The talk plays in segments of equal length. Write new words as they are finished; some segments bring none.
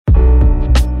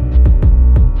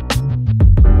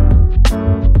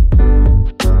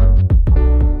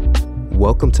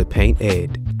Welcome to Paint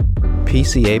Ed.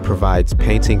 PCA provides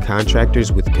painting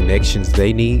contractors with connections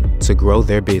they need to grow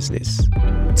their business.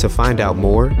 To find out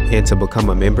more and to become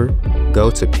a member,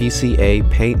 go to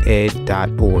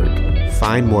pcapainted.org.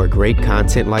 Find more great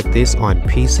content like this on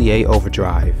PCA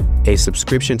Overdrive. A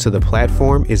subscription to the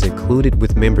platform is included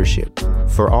with membership.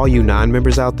 For all you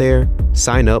non-members out there,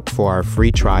 sign up for our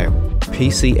free trial.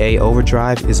 PCA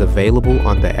Overdrive is available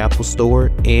on the Apple Store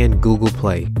and Google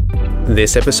Play.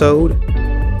 This episode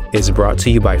is brought to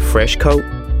you by Fresh Coat,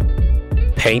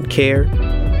 Paint Care,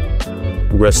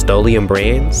 Rust-Oleum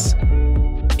Brands,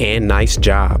 and Nice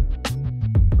Job.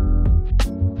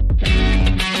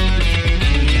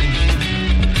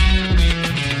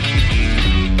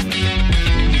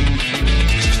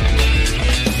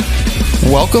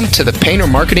 Welcome to the Painter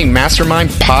Marketing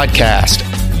Mastermind Podcast,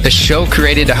 a show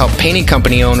created to help painting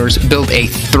company owners build a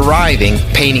thriving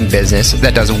painting business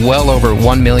that does well over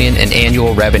 $1 million in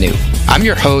annual revenue. I'm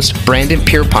your host, Brandon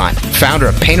Pierpont, founder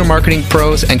of Painter Marketing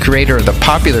Pros and creator of the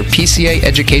popular PCA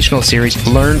educational series,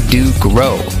 Learn, Do,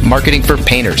 Grow, Marketing for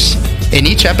Painters. In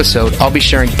each episode, I'll be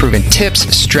sharing proven tips,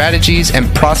 strategies,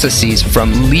 and processes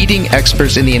from leading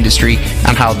experts in the industry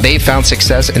on how they found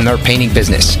success in their painting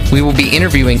business. We will be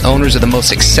interviewing owners of the most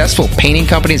successful painting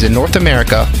companies in North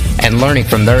America and learning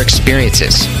from their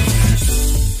experiences.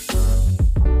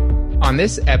 On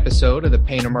this episode of the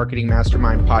Painter Marketing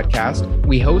Mastermind Podcast,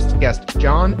 we host guest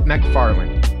John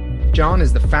McFarland. John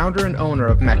is the founder and owner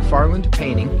of McFarland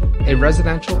Painting, a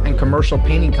residential and commercial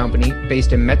painting company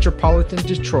based in metropolitan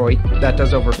Detroit that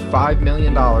does over $5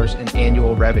 million in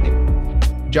annual revenue.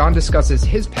 John discusses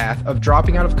his path of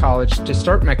dropping out of college to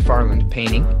start McFarland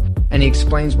Painting, and he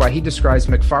explains why he describes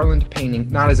McFarland Painting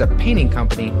not as a painting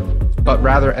company, but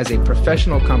rather as a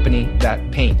professional company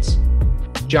that paints.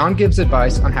 John gives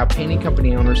advice on how painting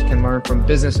company owners can learn from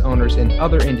business owners in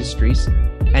other industries,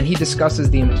 and he discusses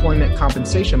the employment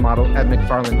compensation model at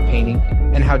McFarland Painting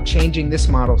and how changing this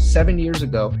model 7 years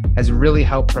ago has really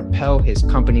helped propel his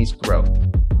company's growth.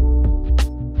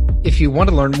 If you want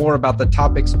to learn more about the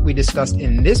topics we discussed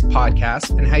in this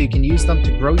podcast and how you can use them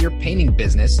to grow your painting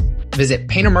business, visit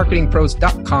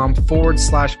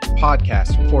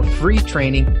paintermarketingpros.com/podcast for free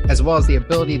training, as well as the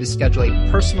ability to schedule a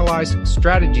personalized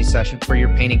strategy session for your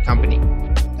painting company.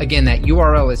 Again, that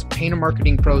URL is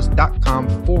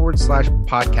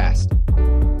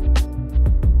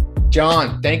paintermarketingpros.com/podcast.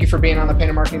 John, thank you for being on the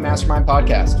Painter Marketing Mastermind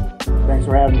Podcast. Thanks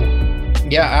for having me.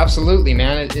 Yeah, absolutely,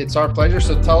 man. It's our pleasure.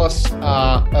 So tell us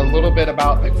a little bit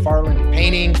about McFarland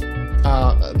Painting,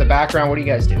 the background. What do you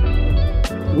guys do?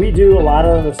 We do a lot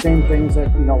of the same things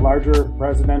that larger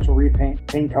residential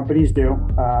paint companies do.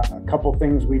 A couple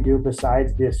things we do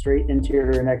besides the straight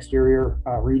interior and exterior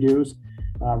redos.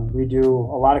 We do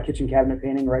a lot of kitchen cabinet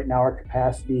painting. Right now, our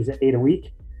capacity is at 8 a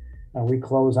week. We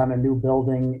close on a new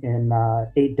building in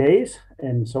 8 days,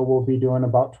 and so we'll be doing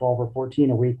about 12 or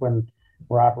 14 a week when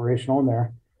we're operational in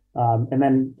there. And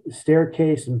then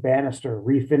staircase and banister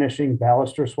refinishing,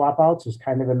 baluster swap outs is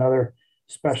kind of another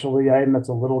specialty item that's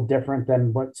a little different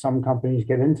than what some companies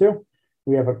get into.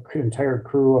 We have an entire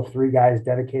crew of 3 guys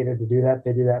dedicated to do that.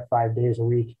 They do that 5 days a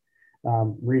week,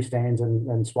 restains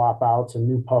and swap outs and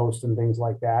new posts and things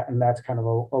like that. And that's kind of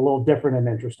a little different and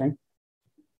interesting.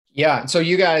 Yeah. So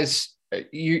you guys,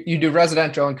 you do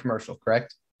residential and commercial,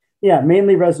 correct? Yeah,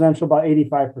 mainly residential, about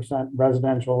 85%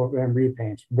 residential and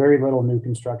repaints. Very little new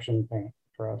construction paint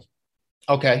for us.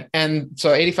 Okay. And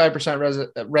so 85%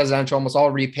 residential, almost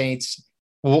all repaints.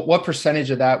 What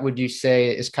percentage of that would you say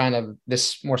is kind of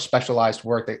this more specialized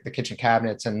work, the kitchen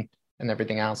cabinets and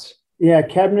everything else? Yeah,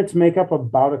 cabinets make up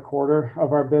about a quarter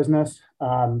of our business.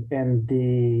 And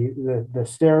the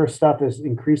stair stuff is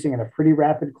increasing at a pretty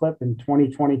rapid clip in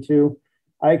 2022.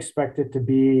 I expect it to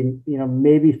be,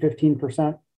 maybe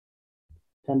 15%.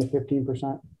 10 to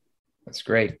 15%. That's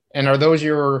great. And are those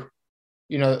your,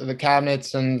 the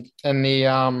cabinets and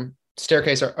the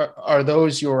staircase, are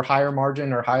those your higher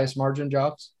margin or highest margin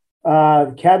jobs?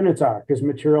 Cabinets are, because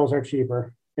materials are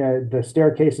cheaper. The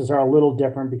staircases are a little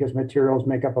different because materials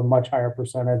make up a much higher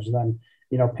percentage than,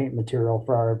 paint material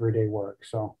for our everyday work.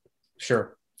 So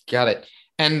sure. Got it.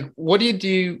 And what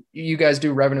do you guys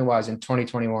do revenue wise in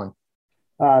 2021?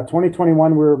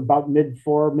 2021, we're about mid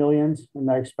 4 millions, and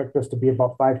I expect us to be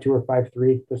about 5.2 or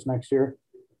 5.3 this next year.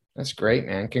 That's great,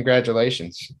 man.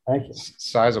 Congratulations. Thank you.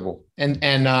 Sizable. And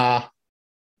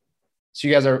so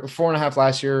you guys are 4.5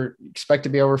 last year, expect to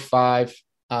be over 5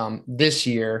 this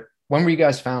year. When were you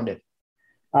guys founded?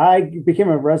 I became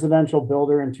a residential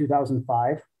builder in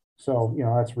 2005. So,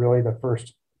 that's really the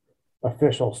first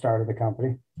official start of the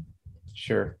company.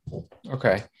 Sure.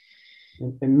 Okay.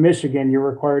 In Michigan, you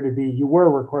were required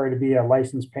to be a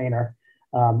licensed painter.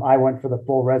 I went for the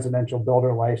full residential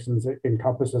builder license. It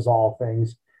encompasses all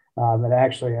things. And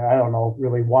actually, I don't know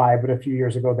really why, but a few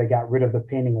years ago, they got rid of the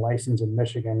painting license in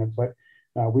Michigan. But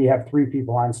we have 3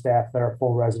 people on staff that are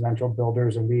full residential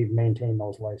builders, and we maintain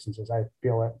those licenses. I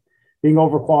feel it. Being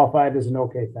overqualified is an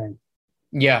okay thing.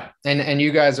 Yeah. And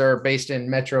you guys are based in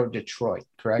Metro Detroit,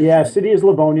 correct? Yeah, city is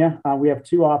Livonia. We have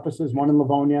 2 offices, one in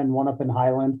Livonia and one up in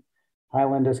Highland.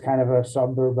 Highland is kind of a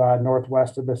suburb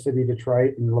northwest of the city of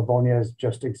Detroit, and Livonia is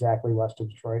just exactly west of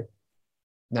Detroit.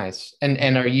 Nice.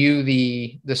 And are you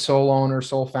the sole owner,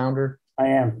 sole founder? I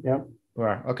am. Yep. You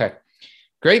are. Okay.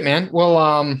 Great, man.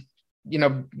 Well,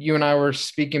 you and I were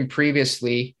speaking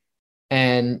previously,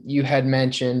 and you had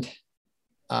mentioned,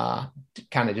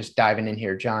 kind of just diving in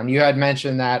here, John, you had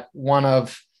mentioned that one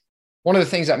of the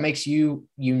things that makes you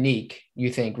unique,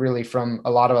 you think, really from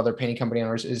a lot of other painting company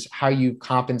owners, is how you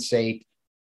compensate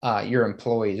your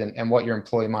employees and what your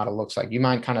employee model looks like. You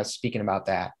mind kind of speaking about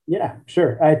that? Yeah,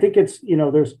 sure. I think it's,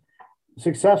 there's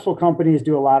successful companies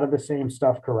do a lot of the same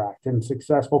stuff correct. And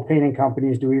successful painting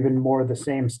companies do even more of the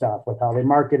same stuff with how they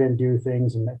market and do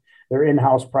things and their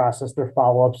in-house process, their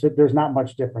follow-ups. There's not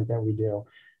much different that we do.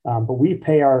 But we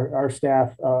pay our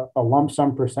staff a lump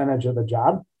sum percentage of the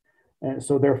job. And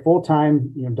so they're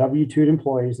full-time, W-2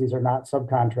 employees. These are not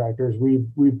subcontractors.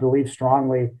 We believe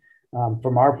strongly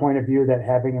from our point of view that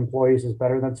having employees is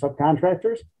better than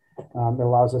subcontractors. It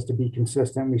allows us to be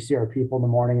consistent. We see our people in the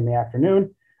morning and the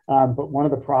afternoon. But one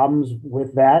of the problems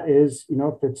with that is,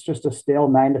 if it's just a stale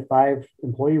 9-to-5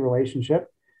 employee relationship,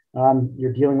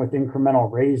 you're dealing with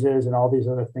incremental raises and all these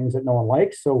other things that no one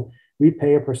likes. So we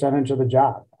pay a percentage of the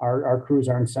job. Our crews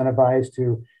are incentivized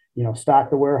to, stock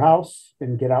the warehouse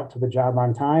and get out to the job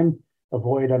on time,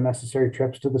 avoid unnecessary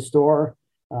trips to the store,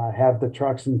 have the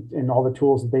trucks and all the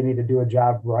tools that they need to do a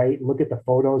job right. Look at the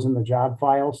photos in the job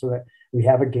file so that we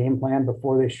have a game plan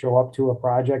before they show up to a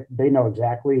project. They know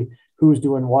exactly who's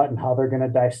doing what and how they're going to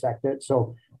dissect it.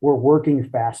 So we're working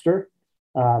faster,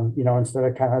 instead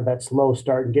of kind of that slow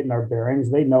start and getting our bearings.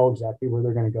 They know exactly where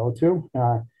they're going to go to.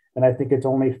 And I think it's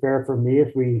only fair for me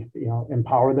if we,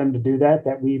 empower them to do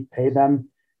that we pay them,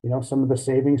 some of the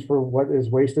savings for what is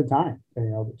wasted time,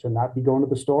 to not be going to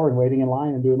the store and waiting in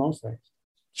line and doing those things.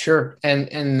 Sure.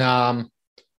 And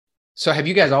so have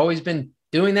you guys always been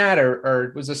doing that,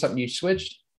 or was this something you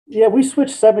switched? Yeah, we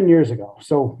switched 7 years ago.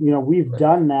 So, we've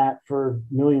done that for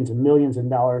millions and millions of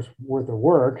dollars worth of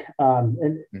work.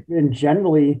 And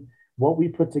generally what we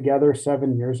put together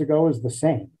 7 years ago is the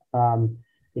same.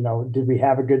 Did we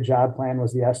have a good job plan?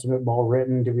 Was the estimate well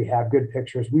written? Did we have good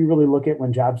pictures? We really look at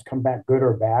when jobs come back good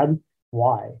or bad.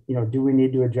 Why? Do we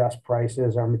need to adjust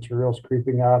prices? Are materials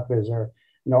creeping up? Is there,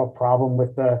 a problem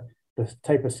with the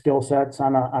type of skill sets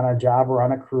on a job or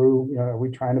on a crew? Are we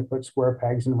trying to put square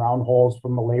pegs in round holes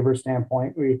from a labor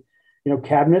standpoint?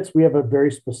 Cabinets, we have a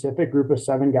very specific group of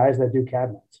 7 guys that do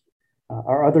cabinets.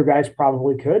 Our other guys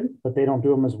probably could, but they don't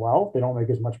do them as well. They don't make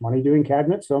as much money doing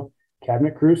cabinets. So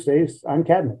cabinet crew stays on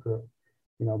cabinet crew.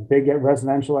 Big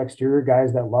residential exterior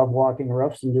guys that love walking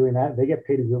roofs and doing that, they get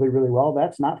paid really, really well.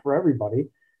 That's not for everybody.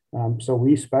 So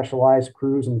we specialize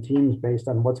crews and teams based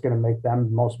on what's going to make them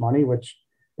the most money, which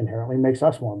inherently makes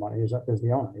us more money as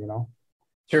the owner,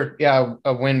 Sure. Yeah.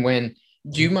 A win-win.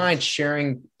 Do you mind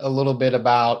sharing a little bit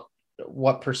about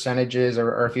what percentages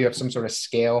or if you have some sort of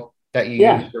scale that you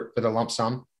use for the lump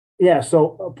sum? Yeah.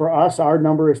 So for us, our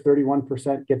number is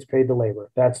 31% gets paid to labor.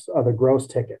 That's the gross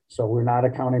ticket. So we're not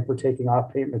accounting for taking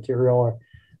off paint material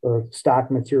or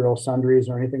stock material sundries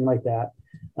or anything like that.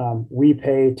 We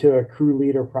pay to a crew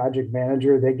lead or project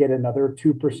manager. They get another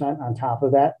 2% on top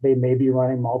of that. They may be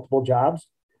running multiple jobs,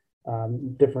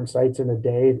 different sites in a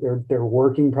day. They're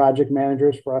working project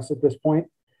managers for us at this point.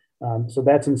 So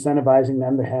that's incentivizing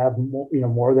them to have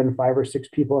more than 5 or 6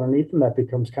 people underneath them. That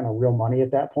becomes kind of real money at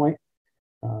that point.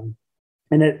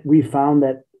 We found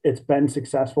that it's been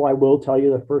successful. I will tell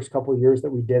you, the first couple of years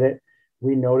that we did it,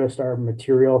 we noticed our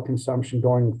material consumption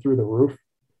going through the roof.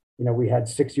 We had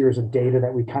 6 years of data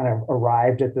that we kind of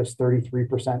arrived at this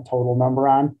 33% total number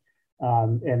on.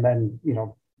 And then,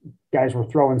 guys were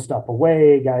throwing stuff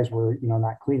away. Guys were,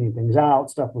 not cleaning things out.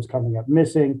 Stuff was coming up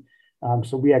missing.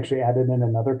 So we actually added in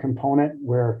another component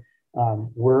where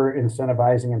we're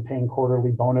incentivizing and paying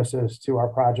quarterly bonuses to our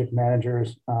project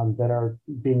managers that are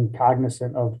being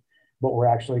cognizant of what we're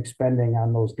actually expending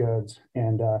on those goods.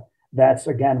 And that's,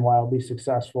 again, wildly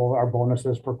successful. Our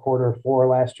bonuses per quarter for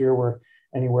last year were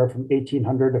anywhere from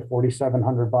 $1,800 to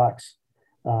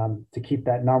 $4,700 to keep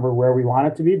that number where we want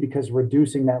it to be, because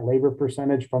reducing that labor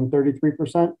percentage from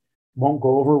 33% won't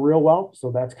go over real well.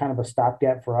 So that's kind of a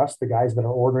stopgap for us. The guys that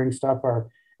are ordering stuff are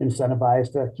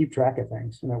incentivized to keep track of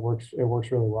things, and it works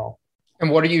really well. And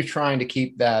what are you trying to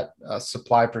keep that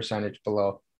supply percentage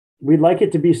below? We'd like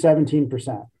it to be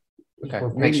 17%. Okay.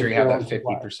 Make sure you have that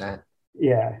 50%.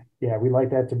 Yeah. We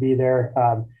like that to be there.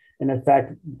 And in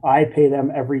fact, I pay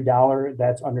them every dollar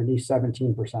that's underneath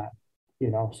 17%.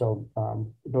 So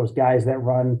those guys that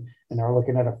run and are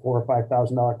looking at a $4,000 or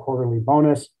 $5,000 quarterly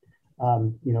bonus,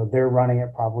 they're running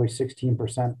at probably 16%,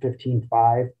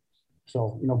 15.5.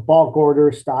 So, bulk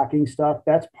orders, stocking stuff,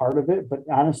 that's part of it. But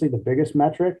honestly, the biggest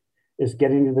metric is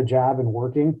getting to the job and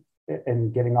working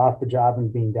and getting off the job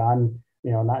and being done,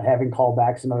 not having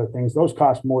callbacks and other things. Those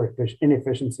cost more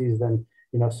inefficiencies than,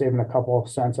 saving a couple of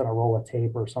cents on a roll of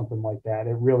tape or something like that.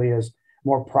 It really is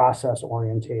more process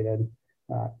orientated.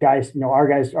 Guys,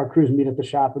 our crews meet at the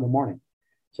shop in the morning.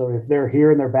 So if they're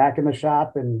here and they're back in the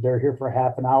shop and they're here for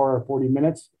half an hour or 40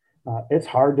 minutes, it's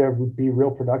hard to be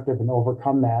real productive and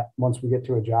overcome that once we get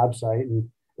to a job site and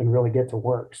really get to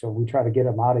work. So we try to get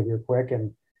them out of here quick.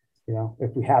 And,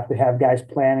 if we have to have guys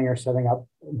planning or setting up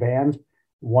vans,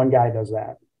 one guy does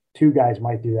that. Two guys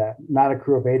might do that. Not a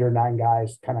crew of 8 or 9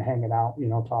 guys kind of hanging out,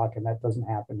 talking. That doesn't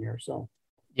happen here. So.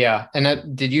 Yeah.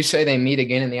 And did you say they meet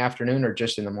again in the afternoon or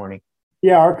just in the morning?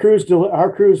 Yeah, our crews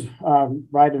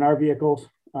ride in our vehicles,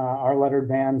 our lettered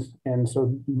vans. And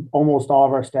so almost all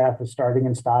of our staff is starting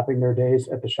and stopping their days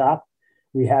at the shop.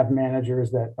 We have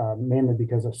managers that mainly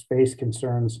because of space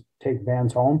concerns take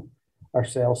vans home. Our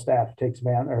sales staff takes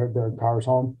their cars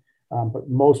home. But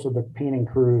most of the painting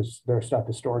crews, their stuff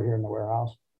is stored here in the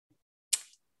warehouse.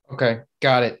 Okay,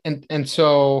 got it. And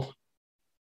so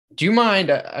do you mind,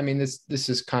 this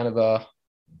is kind of I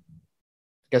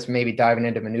guess maybe diving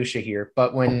into minutia here,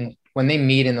 but when they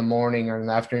meet in the morning or in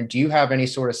the afternoon, do you have any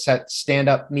sort of set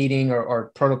stand-up meeting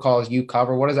or protocols you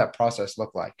cover? What does that process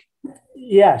look like?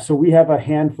 Yeah, so we have a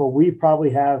handful. We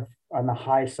probably have on the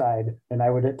high side, and I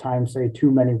would at times say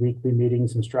too many weekly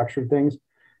meetings and structured things.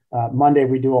 Monday,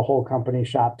 we do a whole company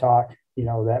shop talk.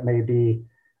 That may be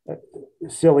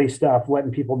silly stuff,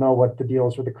 letting people know what the deal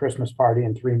is for the Christmas party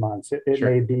in 3 months. It Sure.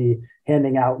 may be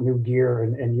handing out new gear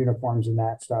and uniforms and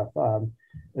that stuff.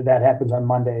 That happens on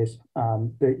Mondays.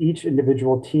 Each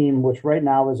individual team, which right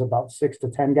now is about 6 to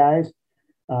 10 guys,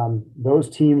 those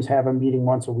teams have a meeting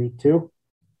once a week too.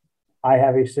 I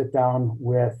have a sit down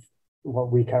with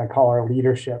what we kind of call our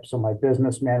leadership. So my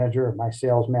business manager, my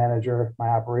sales manager, my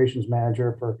operations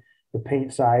manager for the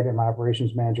paint side, and my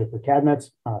operations manager for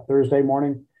cabinets Thursday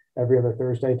morning. Every other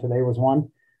Thursday. Today was one.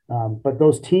 But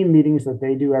those team meetings that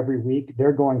they do every week,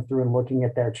 they're going through and looking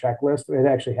at their checklist. It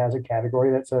actually has a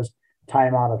category that says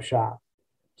time out of shop.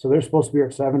 So they're supposed to be here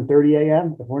at 7:30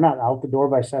 a.m. If we're not out the door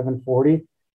by 7:40,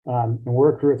 and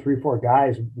we're a crew of 3-4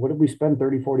 guys, what did we spend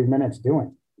 30, 40 minutes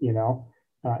doing?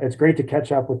 It's great to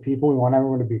catch up with people. We want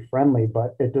everyone to be friendly,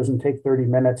 but it doesn't take 30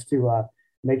 minutes to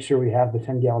make sure we have the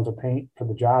 10 gallons of paint for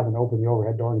the job and open the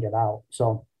overhead door and get out.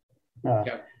 So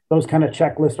those kind of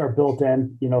checklists are built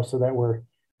in, so that we're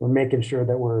making sure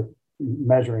that we're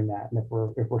measuring that. And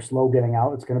if we're slow getting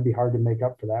out, it's going to be hard to make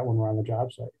up for that when we're on the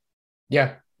job site.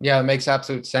 Yeah. It makes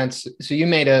absolute sense. So you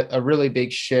made a really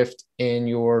big shift in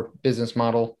your business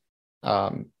model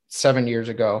 7 years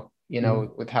ago,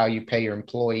 with how you pay your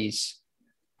employees.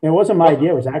 It wasn't my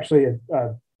idea. It was actually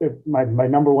my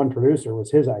number one producer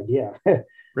was his idea.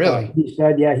 Really? He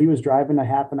said, he was driving a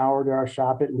half an hour to our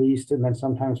shop at least, and then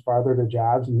sometimes farther to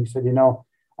jobs. And he said,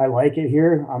 I like it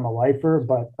here. I'm a lifer,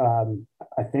 but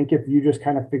I think if you just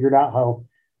kind of figured out how,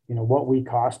 what we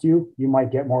cost you, you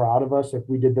might get more out of us if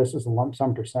we did this as a lump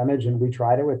sum percentage. And we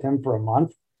tried it with him for a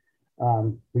month.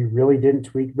 We really didn't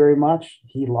tweak very much.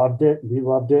 He loved it. We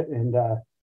loved it. And,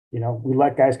 we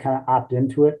let guys kind of opt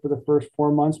into it for the first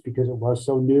 4 months because it was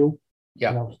so new.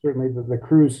 Yeah. Certainly the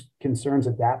crew's concerns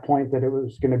at that point that it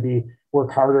was going to be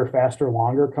work harder, faster,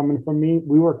 longer coming from me.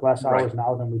 We work less hours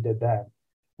now than we did then.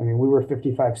 I mean, we were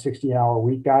 55, 60 an hour a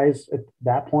week guys at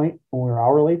that point when we were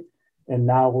hourly. And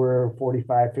now we're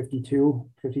 45, 52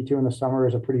 in the summer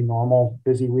is a pretty normal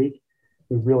busy week.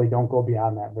 We really don't go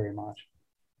beyond that very much.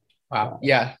 Wow.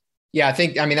 Yeah. I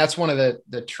think, that's one of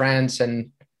the trends,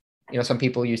 and, some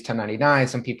people use 1099.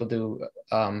 Some people do,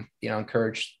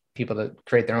 encourage people to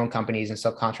create their own companies and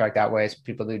subcontract that way. Some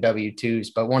people do W-2s.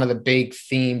 But one of the big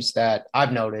themes that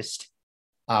I've noticed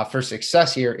for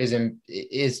success here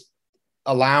is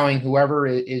allowing whoever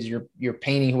is your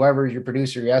painting, whoever is your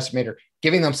producer, your estimator,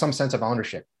 giving them some sense of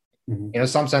ownership,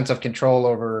 some sense of control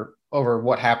over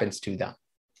what happens to them.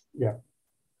 Yeah.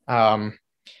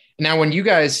 Now, when you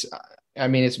guys,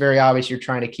 it's very obvious you're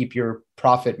trying to keep your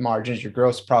profit margins, your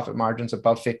gross profit margins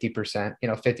above 50%,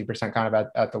 50% kind of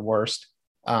at the worst.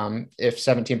 If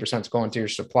 17% is going to your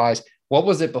supplies, what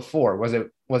was it before? Was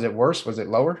it worse? Was it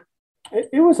lower?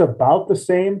 It was about the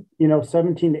same,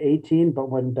 17 to 18. But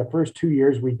when the first 2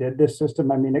 years we did this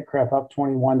system, I mean, it crept up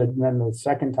 21, and then the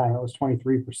second time it was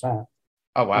 23%.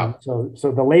 Oh, wow. So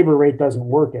the labor rate doesn't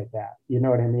work at that, you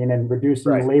know what I mean? And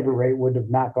reducing Right. the labor rate would have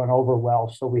not gone over well.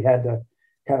 So we had to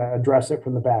kind of address it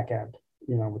from the back end,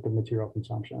 with the material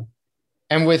consumption.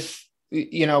 And with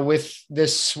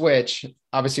this switch,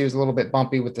 obviously it was a little bit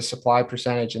bumpy with the supply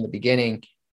percentage in the beginning,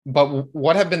 but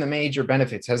what have been the major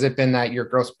benefits? Has it been that your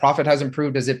gross profit has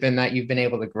improved? Has it been that you've been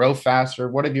able to grow faster?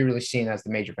 What have you really seen as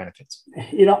the major benefits?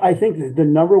 I think the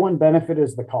number one benefit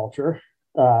is the culture.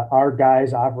 Our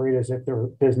guys operate as if they're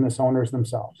business owners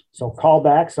themselves. So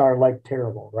callbacks are like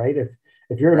terrible, right?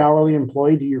 If you're an hourly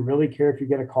employee, do you really care if you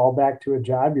get a call back to a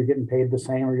job? You're getting paid the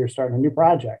same, or you're starting a new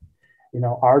project.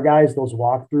 Our guys, those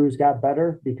walkthroughs got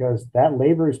better because that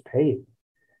labor is paid.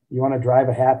 You want to drive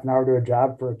a half an hour to a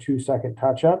job for a 2-second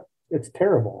touch up? It's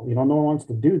terrible. No one wants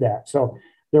to do that. So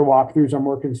their walkthroughs are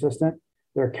more consistent.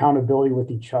 Their accountability with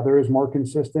each other is more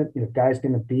consistent. If guys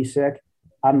going to be sick,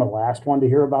 I'm the last one to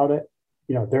hear about it.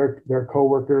 Their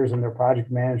coworkers and their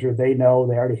project manager, they know,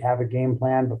 they already have a game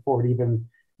plan before it even,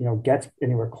 gets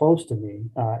anywhere close to me.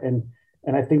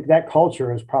 And I think that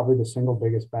culture is probably the single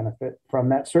biggest benefit from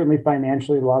that. Certainly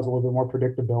financially, it allows a little bit more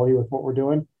predictability with what we're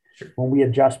doing. Sure. When we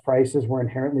adjust prices, we're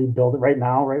inherently building right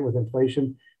now, right, with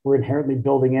inflation, we're inherently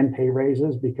building in pay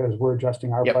raises because we're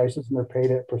adjusting our prices and they're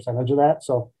paid a percentage of that.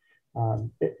 So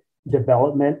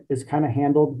development is kind of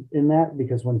handled in that,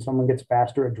 because when someone gets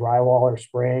faster at drywall or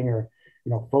spraying or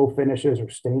faux finishes or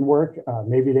stain work,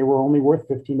 maybe they were only worth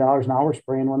 $15 an hour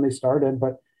spraying when they started,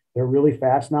 but they're really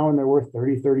fast now and they're worth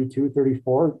 30, 32,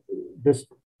 34. This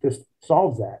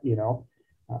solves that.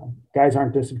 Guys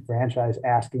aren't disenfranchised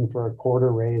asking for a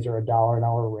quarter raise or $1 an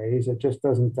hour raise. It just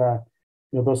doesn't,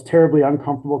 those terribly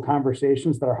uncomfortable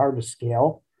conversations that are hard to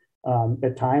scale.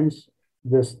 At times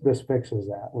this fixes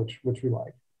that, which we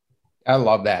like. I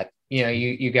love that.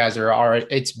 You guys are already,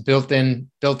 it's built-in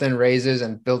raises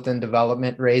and built-in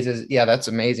development raises. Yeah, that's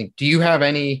amazing. Do you have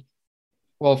any,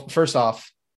 well, first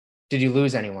off, did you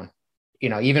lose anyone?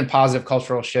 Even positive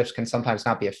cultural shifts can sometimes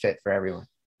not be a fit for everyone.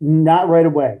 Not right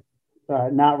away.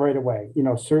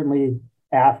 Certainly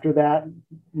after that,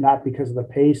 not because of the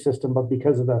pay system, but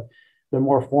because of the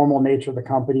more formal nature of the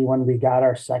company. When we got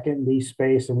our second lease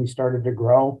space and we started to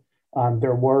grow,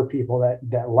 there were people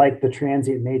that like the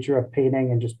transient nature of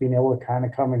painting and just being able to kind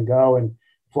of come and go and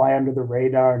fly under the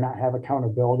radar and not have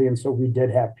accountability. And so we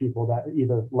did have people that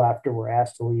either left or were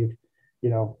asked to leave,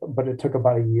 but it took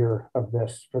about a year of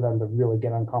this for them to really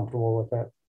get uncomfortable with it.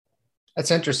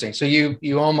 That's interesting. So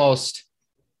you almost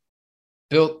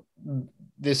built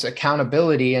this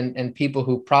accountability and people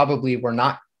who probably were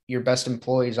not your best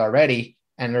employees already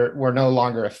and were no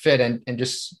longer a fit and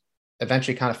just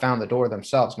eventually kind of found the door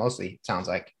themselves, mostly, it sounds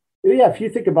like. Yeah, if you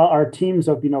think about our teams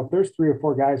of, if there's 3 or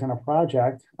 4 guys on a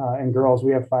project and girls,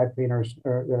 we have 5 painters that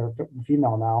are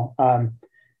female now.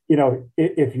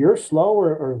 If you're slow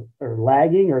or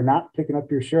lagging or not picking up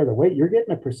your share of the weight, you're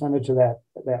getting a percentage of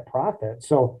that profit.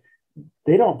 So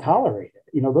they don't tolerate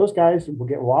it. Those guys will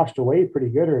get washed away pretty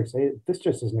good or say, this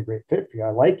just isn't a great fit for you. I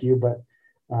like you, but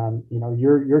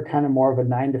you're kind of more of a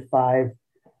 9 to 5.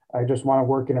 I just want to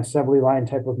work in assembly line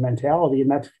type of mentality. And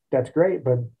that's great,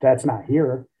 but that's not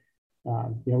here.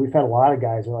 We've had a lot of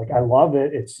guys who are like, I love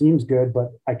it. It seems good,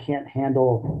 but I can't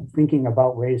handle thinking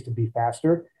about ways to be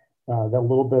faster. That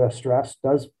little bit of stress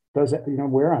does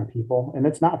wear on people, and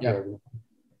it's not for everyone.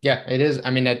 Yeah, it is.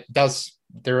 I mean, it does.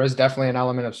 There is definitely an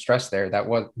element of stress there that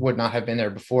would not have been there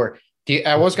before.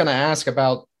 I was going to ask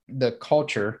about the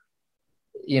culture,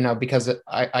 because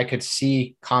I could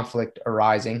see conflict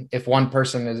arising. If one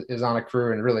person is on a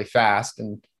crew and really fast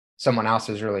and someone else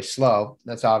is really slow,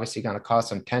 that's obviously going to cause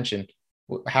some tension.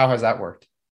 How has that worked?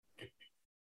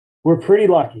 We're pretty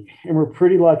lucky, and we're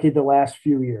pretty lucky the last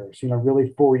few years,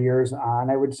 really 4 years on,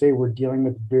 I would say we're dealing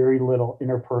with very little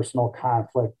interpersonal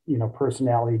conflict,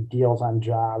 personality deals on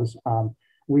jobs.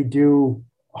 We do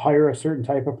hire a certain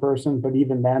type of person, but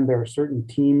even then there are certain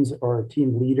teams or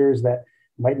team leaders that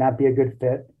might not be a good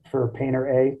fit for painter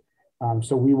A.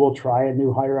 So we will try a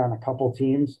new hire on a couple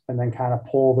teams and then kind of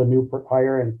pull the new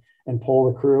hire and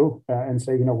pull the crew and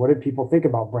say, what did people think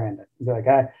about Brandon? They're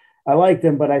like, I liked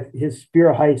him, but his fear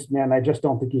of heights, man, I just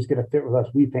don't think he's going to fit with us.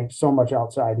 We paint so much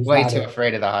outside. He's way too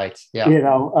afraid of the heights. Yeah.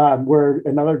 Where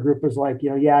another group is like,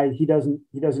 he doesn't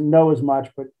know as much,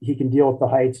 but he can deal with the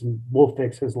heights and we'll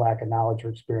fix his lack of knowledge or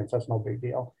experience. That's no big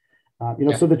deal.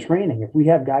 So the training, if we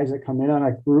have guys that come in on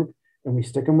a group and we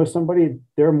stick them with somebody,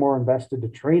 they're more invested to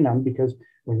train them because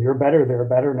when you're better, they're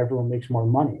better and everyone makes more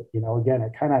money. Again,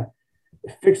 it kind of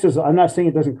It fixes, I'm not saying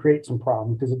it doesn't create some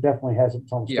problems because it definitely has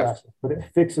its own Yeah. stresses, but it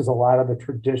fixes a lot of the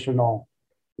traditional,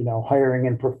 hiring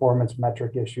and performance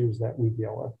metric issues that we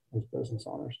deal with as business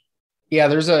owners. Yeah,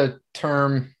 there's a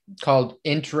term called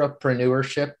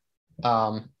intrapreneurship.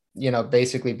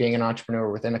 Basically being an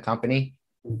entrepreneur within a company,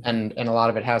 and a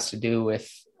lot of it has to do with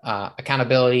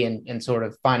accountability and sort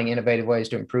of finding innovative ways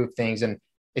to improve things. And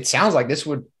it sounds like this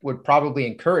would probably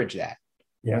encourage that.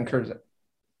 Yeah, encourage that.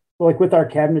 Well, like with our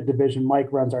cabinet division,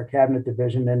 Mike runs our cabinet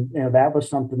division, and that was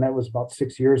something that was about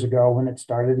 6 years ago when it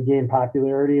started to gain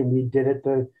popularity, and we did it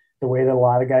the way that a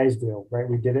lot of guys do, right?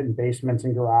 We did it in basements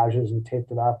and garages and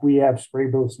taped it up. We have spray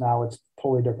booths now; it's a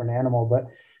totally different animal, but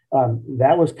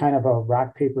that was kind of a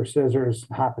rock paper scissors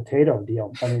hot potato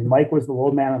deal. I mean, Mike was the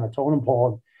low man on the totem pole,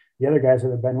 and the other guys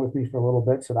that have been with me for a little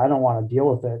bit said, "I don't want to deal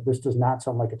with it. This does not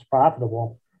sound like it's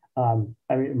profitable."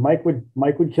 I mean, Mike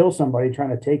would kill somebody trying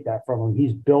to take that from him.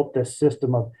 He's built this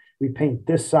system of we paint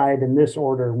this side in this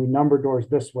order, and we number doors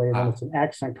this way, and then it's an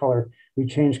accent color. We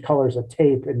change colors of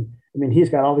tape, and I mean, he's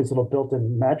got all these little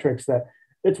built-in metrics that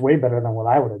it's way better than what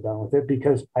I would have done with it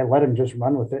because I let him just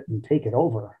run with it and take it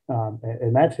over,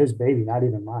 and that's his baby, not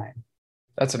even mine.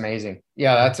 That's amazing.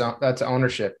 Yeah, that's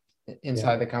ownership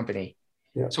inside the company.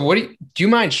 Yeah. So do you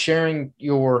mind sharing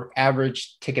your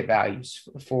average ticket values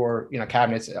for,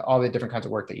 cabinets, all the different kinds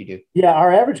of work that you do? Yeah,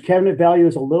 our average cabinet value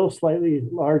is a little slightly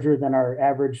larger than our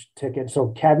average ticket.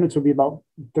 So cabinets would be about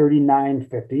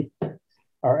 $39.50.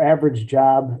 Our average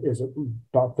job is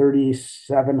about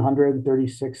 $3,700,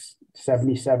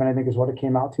 $3,677, I think is what it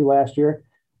came out to last year.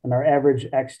 And our average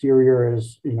exterior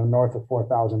is, north of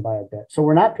 4,000 by a bit. So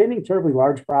we're not painting terribly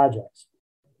large projects.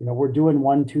 We're doing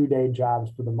 1-2 day jobs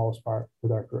for the most part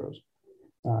with our crews.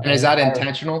 And is that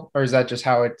intentional, or is that just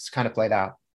how it's kind of played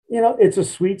out? It's a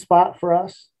sweet spot for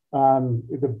us.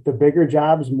 The bigger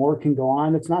jobs, more can go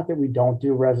on. It's not that we don't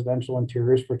do residential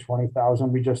interiors for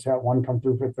 20,000. We just had one come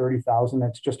through for 30,000.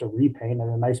 It's just a repaint and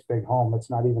a nice big home.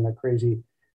 It's not even a crazy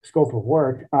scope of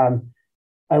work.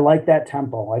 I like that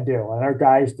tempo. I do. And our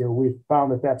guys do. We've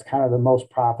found that that's kind of the most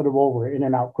profitable. We're in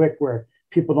and out quick where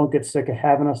people don't get sick of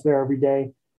having us there every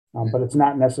day. But it's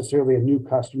not necessarily a new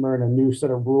customer and a new set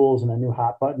of rules and a new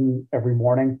hot button every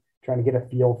morning, trying to get a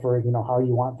feel for, how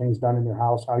you want things done in your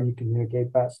house, how you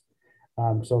communicate best.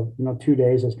 So 2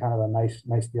 days is kind of a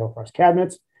nice deal for us.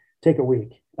 Cabinets take a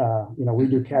week. We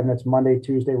do cabinets Monday,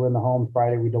 Tuesday, we're in the home.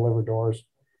 Friday, we deliver doors,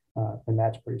 and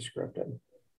that's pretty scripted.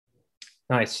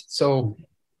 Nice. So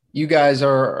you guys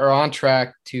are on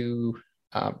track to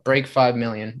break 5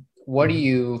 million. What do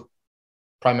you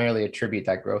primarily attribute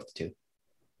that growth to?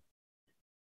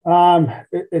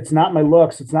 It's not my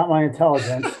looks. It's not my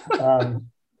intelligence.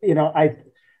 I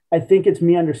think it's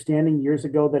me understanding years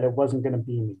ago that it wasn't going to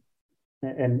be me.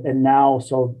 And now,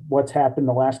 so what's happened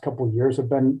the last couple of years have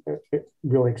been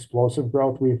really explosive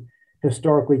growth. We've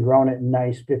historically grown at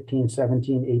nice 15,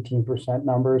 17, 18%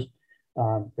 numbers.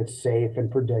 It's safe and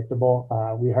predictable.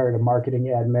 We hired a marketing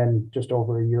admin just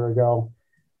over a year ago.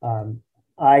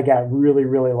 I got really,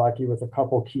 really lucky with a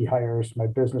couple key hires, my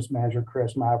business manager,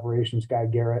 Chris, my operations guy,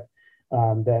 Garrett,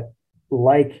 that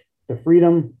like the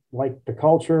freedom, like the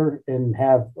culture, and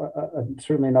have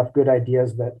certainly enough good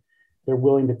ideas that they're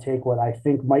willing to take what I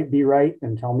think might be right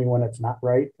and tell me when it's not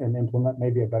right and implement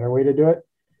maybe a better way to do it.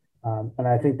 And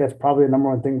I think that's probably the number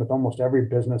one thing with almost every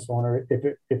business owner.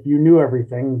 If you knew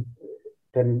everything,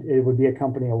 then it would be a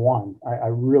company of one. I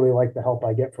really like the help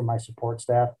I get from my support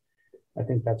staff. I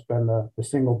think that's been the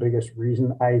single biggest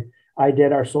reason. I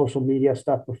did our social media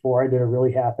stuff before. I did a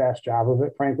really half-assed job of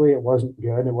it. Frankly, it wasn't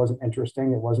good. It wasn't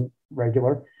interesting. It wasn't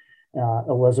regular.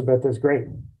 Elizabeth is great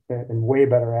and way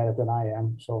better at it than I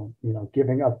am. So,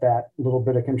 giving up that little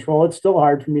bit of control, it's still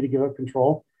hard for me to give up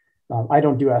control. I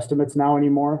don't do estimates now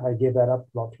anymore. I gave that up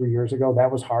about 3 years ago.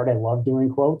 That was hard. I love doing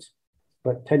quotes,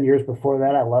 but 10 years before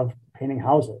that, I loved painting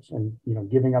houses and,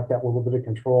 giving up that little bit of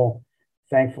control.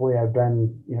 Thankfully, I've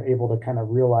been able to kind of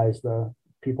realize the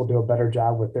people do a better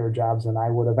job with their jobs than I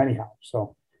would have anyhow.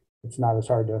 So it's not as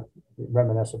hard to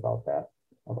reminisce about that.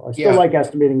 Although I still like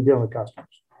estimating and dealing with customers.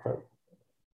 But.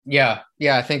 Yeah.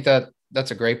 I think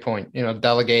that's a great point,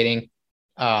 delegating.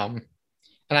 And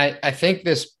I think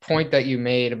this point that you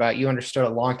made about you understood a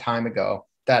long time ago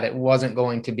that it wasn't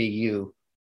going to be you.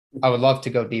 I would love to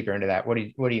go deeper into that. What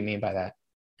do you mean by that?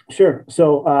 Sure.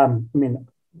 So,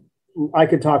 I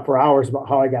could talk for hours about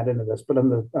how I got into this, but I'm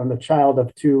the child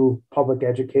of two public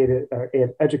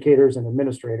educators and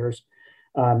administrators.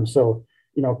 So,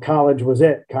 college was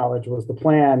it. College was the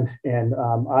plan. And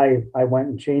I went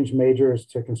and changed majors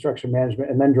to construction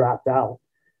management and then dropped out.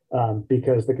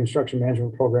 because the construction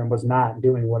management program was not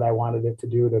doing what I wanted it to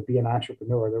do to be an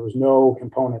entrepreneur. There was no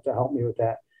component to help me with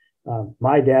that.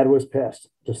 My dad was pissed,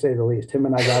 to say the least. Him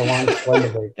and I got along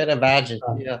splendidly. Can imagine.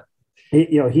 Yeah.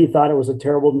 He thought it was a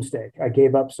terrible mistake. I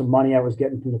gave up some money I was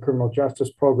getting from the criminal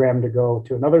justice program to go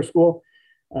to another school.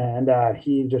 And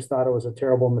he just thought it was a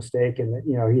terrible mistake. And,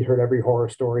 he'd heard every horror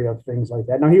story of things like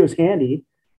that. Now, he was handy.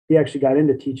 He actually got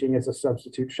into teaching as a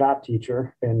substitute shop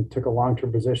teacher and took a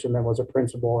long-term position, then was a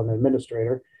principal and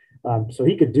administrator. So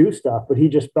he could do stuff, but he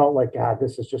just felt like, God,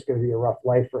 this is just going to be a rough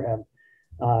life for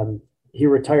him. He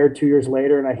retired 2 years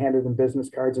later, and I handed him business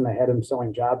cards and I had him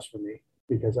selling jobs for me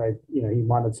because he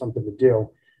wanted something to do.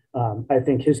 I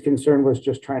think his concern was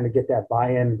just trying to get that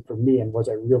buy-in from me. And was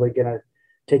I really going to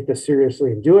take this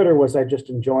seriously and do it? Or was I just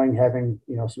enjoying having,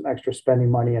 some extra spending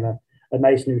money and a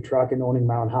nice new truck and owning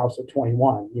my own house at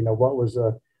 21? What was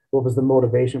the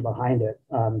motivation behind it?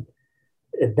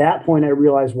 At that point, I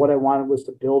realized what I wanted was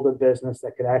to build a business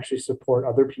that could actually support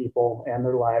other people and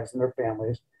their lives and their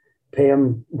families, pay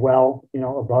them well,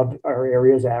 above our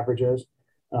area's averages,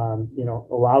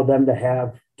 allow them to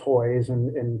have toys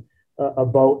and a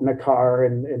boat and a car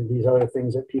and these other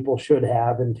things that people should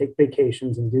have, and take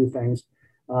vacations and do things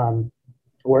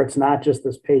where it's not just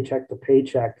this paycheck to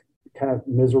paycheck kind of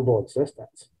miserable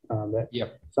existence that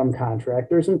some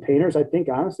contractors and painters, I think,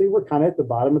 honestly, we're kind of at the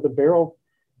bottom of the barrel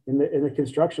in the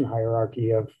construction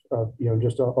hierarchy of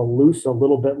just a loose, a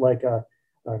little bit like a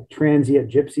transient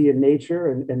gypsy in nature.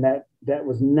 And that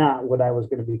was not what I was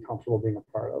going to be comfortable being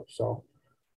a part of. So,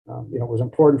 it was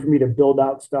important for me to build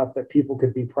out stuff that people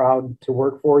could be proud to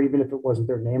work for, even if it wasn't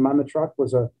their name on the truck,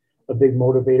 was a big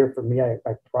motivator for me. I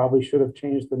probably should have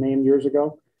changed the name years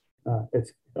ago.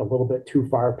 It's a little bit too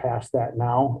far past that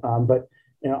now. But,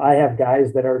 I have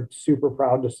guys that are super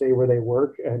proud to say where they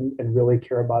work and really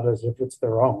care about it as if it's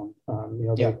their own.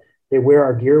 They wear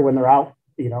our gear when they're out,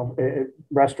 at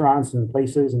restaurants and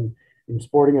places and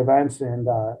sporting events. And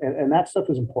that stuff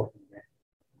is important to me.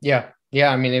 Yeah. Yeah.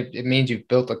 I mean, it means you've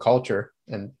built a culture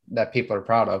and that people are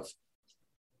proud of.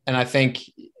 And I think,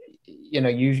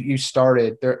 you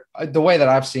started there, the way that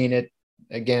I've seen it.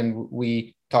 Again,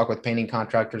 we talk with painting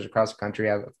contractors across the country.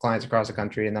 I have clients across the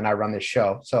country, and then I run this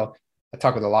show. So I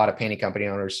talk with a lot of painting company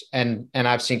owners, and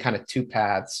I've seen kind of two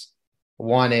paths.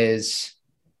 One is,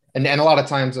 and a lot of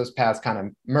times those paths kind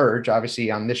of merge.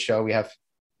 Obviously on this show, we have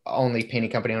only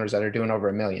painting company owners that are doing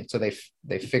over $1 million. So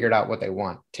they figured out what they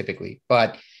want typically,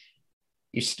 but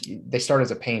they start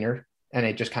as a painter and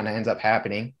it just kind of ends up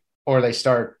happening, or they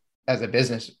start as a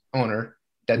business owner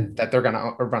that they're going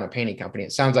to run a painting company.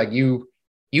 It sounds like you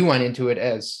went into it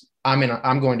as I'm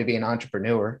going to be an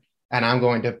entrepreneur and I'm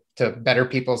going to better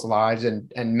people's lives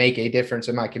and make a difference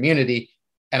in my community.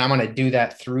 And I'm going to do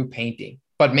that through painting,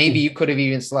 but maybe you could have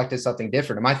even selected something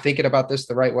different. Am I thinking about this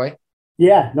the right way?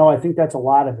 Yeah, no, I think that's a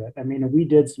lot of it. I mean, we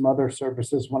did some other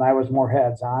services when I was more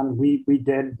hands-on. We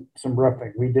did some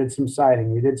roofing, we did some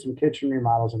siding, we did some kitchen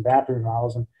remodels and bathroom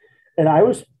remodels. And I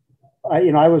was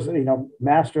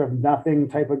master of nothing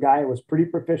type of guy. I was pretty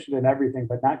proficient in everything,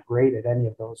 but not great at any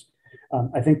of those.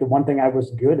 I think the one thing I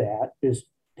was good at is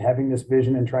having this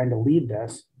vision and trying to lead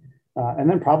this. And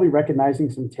then probably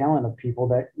recognizing some talent of people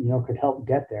that, could help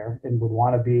get there and would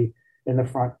want to be in the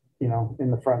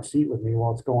front seat with me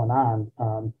while it's going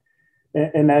on.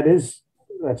 And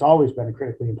that's always been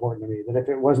critically important to me, that if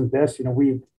it wasn't this,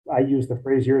 I used the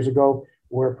phrase years ago,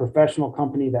 we're a professional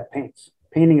company that paints.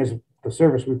 Painting is the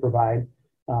service we provide.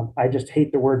 I just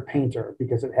hate the word painter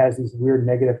because it has these weird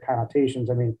negative connotations.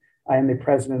 I mean, I am the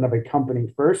president of a company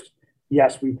first.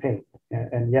 Yes, we paint.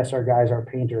 And yes, our guys are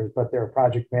painters, but they're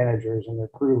project managers and they're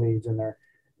crew leads and they're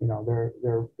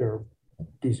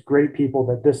these great people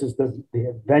that this is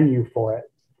the venue for it.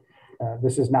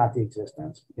 This is not the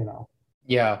existence,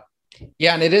 Yeah.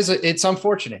 Yeah. And it's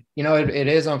unfortunate, it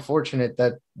is unfortunate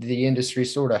that the industry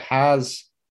sort of has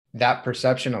that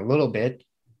perception a little bit.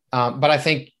 But I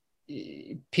think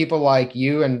people like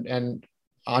you and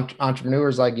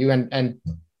entrepreneurs like you and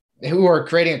who are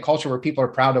creating a culture where people are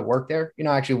proud to work there,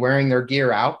 actually wearing their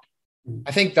gear out.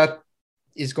 I think that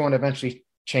is going to eventually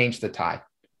change the tide.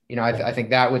 I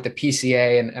think that with the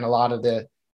PCA and a lot of the,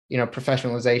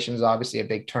 professionalization is obviously a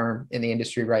big term in the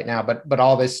industry right now, but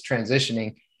all this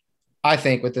transitioning, I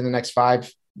think within the next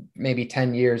 5, maybe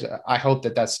 10 years, I hope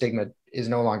that stigma is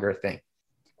no longer a thing.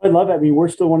 I love it. I mean, we're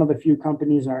still one of the few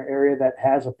companies in our area that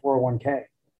has a 401k, right?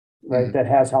 Mm-hmm. That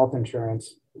has health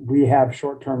insurance. We have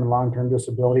short-term and long-term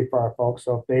disability for our folks.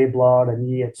 So if they blow out a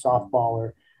knee at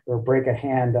softball or break a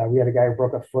hand, we had a guy who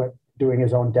broke a foot doing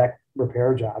his own deck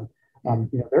repair job.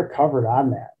 They're covered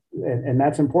on that. And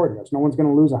that's important. No one's going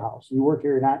to lose a house. You work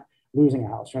here, you're not losing a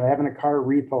house, or having a car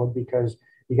repoed because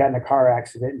you got in a car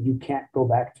accident and you can't go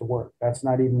back to work. That's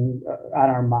not even on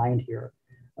our mind here.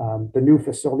 The new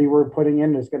facility we're putting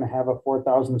in is going to have a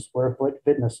 4,000 square foot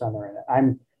fitness center in it.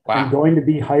 I'm going to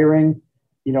be hiring,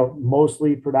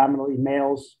 mostly predominantly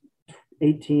males,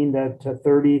 18 to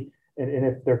 30. And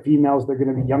if they're females, they're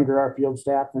going to be younger, our field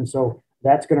staff. And so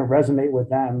that's going to resonate with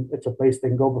them. It's a place they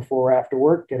can go before or after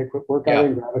work, get a quick workout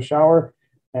and grab a shower.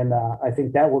 And I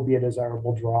think that will be a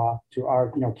desirable draw to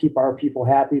our, keep our people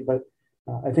happy. But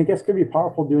I think that's going to be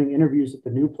powerful doing interviews at the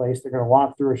new place. They're going to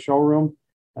walk through a showroom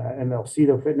and they'll see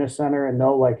the fitness center and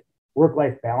know like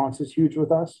work-life balance is huge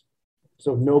with us.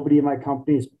 So nobody in my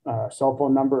company's cell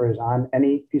phone number is on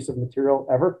any piece of material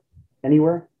ever,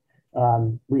 anywhere.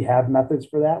 We have methods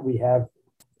for that. We have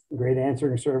great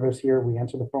answering service here. We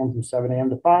answer the phone from 7 a.m.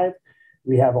 to 5.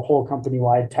 We have a whole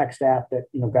company-wide text app that,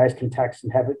 guys can text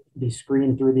and have it be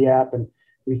screened through the app, and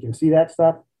we can see that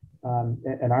stuff.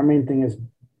 And our main thing is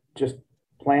just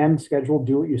plan, schedule,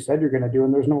 do what you said you're going to do.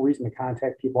 And there's no reason to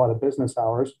contact people out of business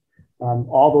hours.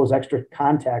 All those extra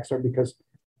contacts are because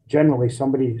generally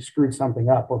somebody screwed something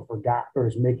up or forgot or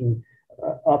is making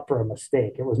up for a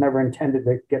mistake. It was never intended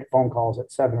to get phone calls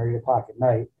at 7 or 8 o'clock at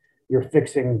night. You're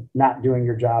fixing not doing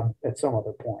your job at some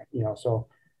other point, so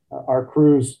our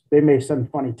crews, they may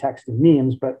send funny texts and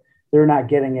memes, but they're not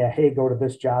getting a, hey, go to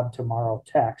this job tomorrow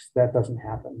text. That doesn't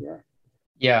happen here.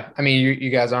 Yeah. I mean, you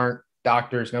guys aren't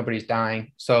doctors, nobody's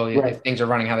dying. So if things are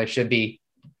running how they should be,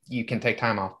 you can take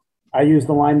time off. I use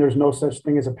the line, there's no such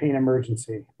thing as a pain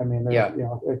emergency. I mean,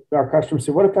 if our customers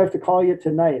say, what if I have to call you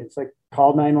tonight? It's like,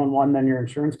 call 911, then your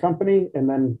insurance company, and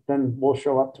then we'll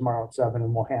show up tomorrow at 7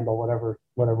 and we'll handle whatever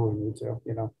we need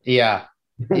to, Yeah.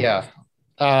 Yeah.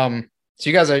 So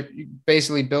you guys are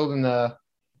basically building the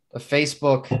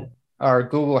Facebook or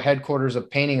Google headquarters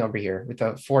of painting over here with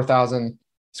a 4,000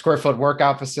 square foot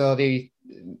workout facility.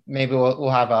 Maybe we'll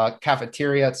have a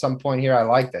cafeteria at some point here. I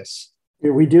like this.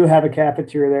 We do have a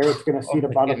cafeteria there. It's going to seat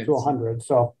about up to 100.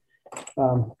 So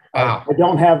wow. I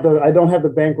don't have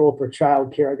the bankroll for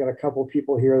childcare. I got a couple of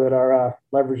people here that are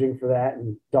leveraging for that,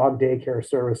 and dog daycare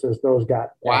services. Those got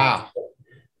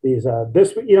these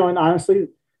and honestly,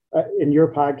 in your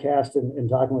podcast and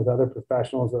talking with other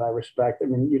professionals that I respect, I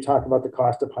mean, you talk about the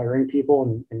cost of hiring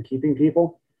people and keeping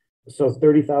people. So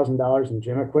 $30,000 in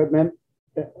gym equipment,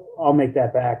 I'll make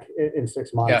that back in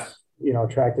 6 months.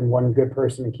 Attracting one good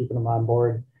person and keeping them on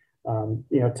board.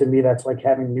 To me, that's like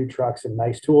having new trucks and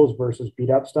nice tools versus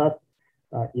beat up stuff.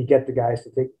 You get the guys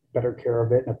to take better care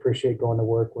of it and appreciate going to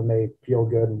work when they feel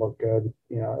good and look good.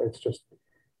 It's just,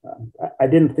 I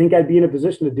didn't think I'd be in a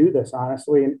position to do this,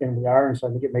 honestly, and we are. And so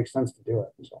I think it makes sense to do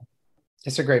it. So.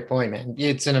 It's a great point, man.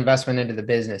 It's an investment into the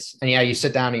business. And you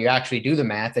sit down and you actually do the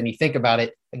math and you think about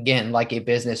it again, like a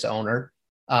business owner,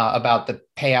 about the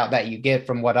payout that you get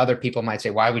from what other people might say.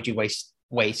 Why would you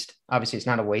waste? Obviously it's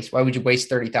not a waste. Why would you waste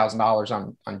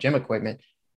 $30,000 on gym equipment?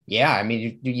 Yeah. I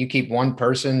mean, you keep one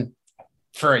person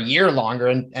for a year longer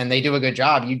and they do a good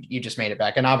job. You just made it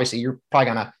back. And obviously you're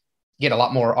probably going to get a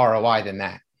lot more ROI than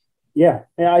that. Yeah.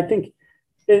 And I think,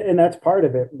 and that's part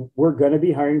of it. We're going to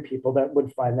be hiring people that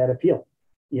would find that appealing.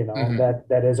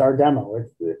 That is our demo.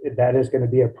 That is going to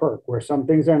be a perk where some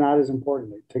things are not as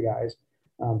important to guys.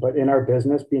 But in our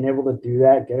business, being able to do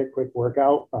that, get a quick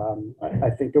workout,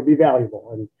 I think it'll be valuable.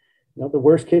 And the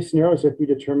worst case scenario is if we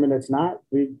determine it's not,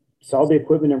 we sell the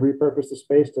equipment and repurpose the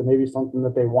space to maybe something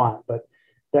that they want. But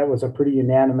that was a pretty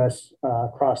unanimous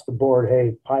across the board.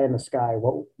 Hey, pie in the sky.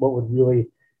 What would really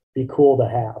be cool to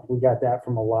have? We got that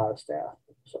from a lot of staff.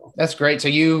 So that's great. So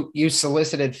you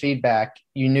solicited feedback.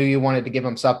 You knew you wanted to give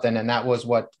them something, and that was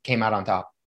what came out on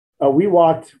top. When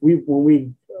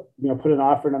we put an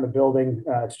offering on the building.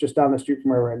 It's just down the street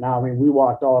from where we're at now. I mean, we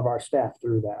walked all of our staff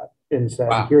through that and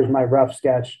said, Here's my rough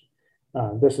sketch.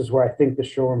 This is where I think the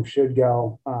showroom should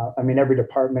go. Every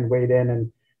department weighed in,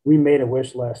 and we made a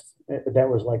wish list that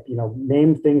was like,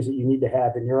 name things that you need to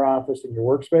have in your office, in your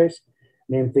workspace,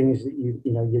 name things that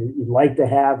you'd like to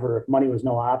have, or if money was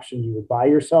no option, you would buy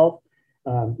yourself.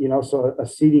 So a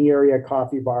seating area,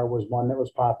 coffee bar was one that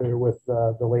was popular with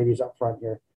the ladies up front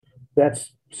here.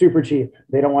 That's super cheap.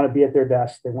 They don't want to be at their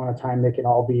desk. They want a time they can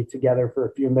all be together for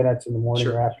a few minutes in the morning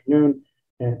or afternoon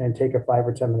and take a 5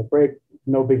 or 10 minute break.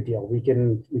 No big deal. We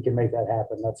can make that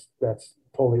happen. That's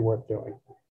totally worth doing.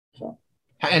 So.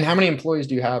 And how many employees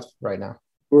do you have right now?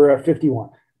 We're at 51.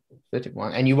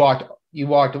 51. And you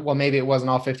walked, well, maybe it wasn't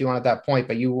all 51 at that point,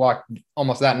 but you walked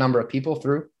almost that number of people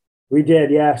through? We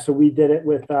did, yeah. So we did it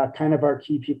with kind of our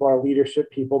key people, our leadership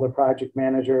people, the project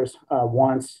managers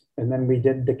once, and then we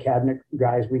did the cabinet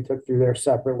guys we took through there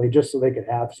separately just so they could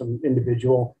have some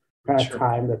individual kind of Sure.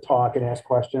 time to talk and ask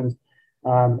questions.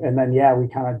 And then, yeah, we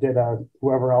kind of did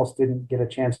whoever else didn't get a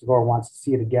chance to go or wants to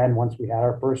see it again once we had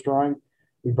our first drawing,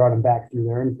 we brought them back through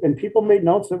there. And people made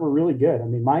notes that were really good. I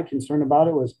mean, my concern about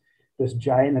it was this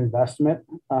giant investment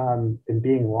in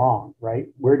being wrong, right?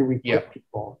 Where do we put Yep.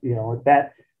 people?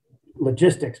 That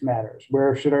logistics matters.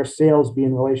 Where should our sales be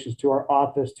in relation to our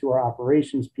office, to our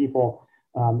operations people,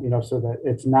 so that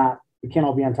it's not, we can't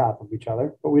all be on top of each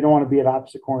other, but we don't want to be at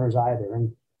opposite corners either.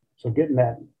 And so getting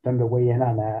them to weigh in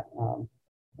on that,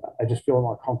 I just feel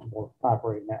more comfortable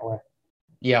operating that way.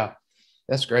 Yeah,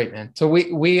 that's great, man. So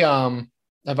we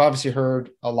I've obviously heard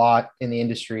a lot in the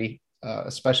industry,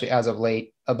 especially as of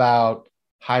late, about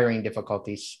hiring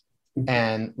difficulties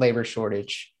and labor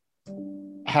shortage.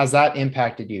 Has that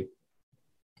impacted you?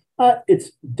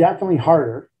 It's definitely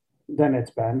harder than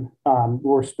it's been.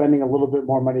 We're spending a little bit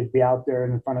more money to be out there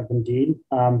and in front of Indeed,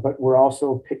 but we're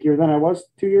also pickier than I was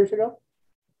 2 years ago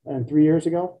and 3 years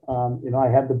ago. I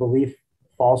had the belief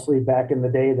falsely back in the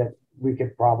day that we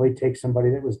could probably take somebody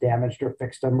that was damaged or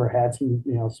fixed them or had some,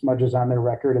 smudges on their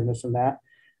record and this and that.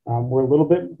 We're a little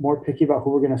bit more picky about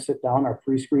who we're going to sit down. Our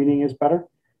pre-screening is better,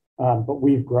 but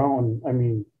we've grown. I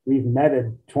mean, we've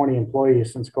netted 20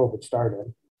 employees since COVID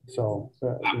started. So,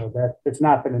 that it's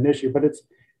not been an issue, but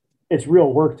it's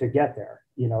real work to get there.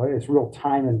 It's real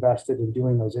time invested in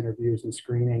doing those interviews and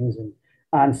screenings and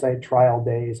on-site trial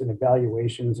days and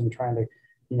evaluations and trying to,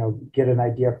 get an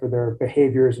idea for their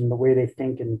behaviors and the way they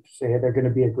think and say they're going to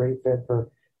be a great fit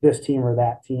for this team or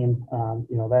that team.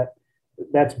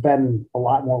 That's been a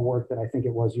lot more work than I think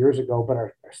it was years ago, but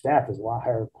our staff is a lot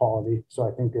higher quality. So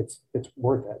I think it's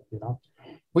worth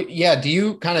it, Yeah. Do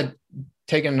you kind of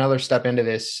take another step into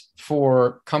this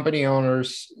for company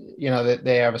owners, that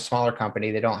they have a smaller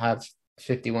company, they don't have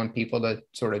 51 people to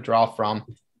sort of draw from,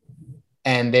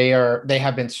 and they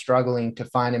have been struggling to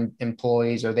find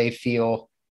employees, or they feel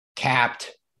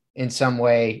capped in some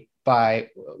way by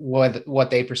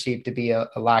what they perceive to be a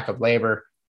lack of labor?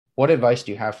 What advice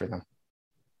do you have for them?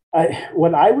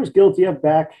 What I was guilty of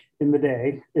back in the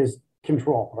day is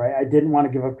control, right? I didn't want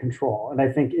to give up control. And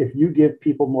I think if you give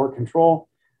people more control,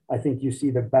 I think you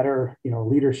see the better,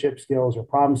 leadership skills or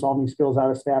problem solving skills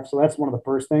out of staff. So that's one of the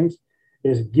first things,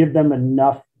 is give them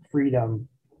enough freedom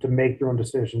to make their own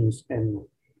decisions and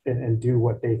do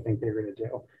what they think they're going to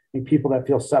do. I think people that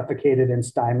feel suffocated and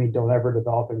stymied don't ever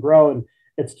develop and grow, and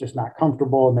it's just not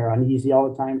comfortable and they're uneasy all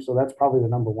the time. So that's probably the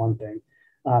number one thing.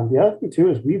 The other thing too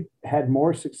is we've had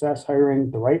more success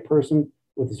hiring the right person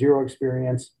with zero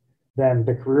experience than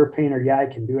the career painter. Yeah, I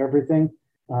can do everything.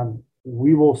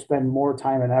 We will spend more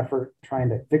time and effort trying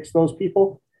to fix those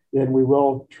people than we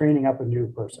will training up a new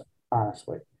person,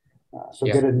 honestly.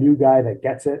 Get a new guy that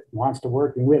gets it, wants to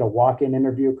work. And we had a walk-in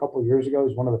interview a couple of years ago.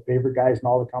 He's one of the favorite guys in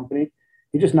all the company.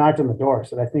 He just knocked on the door,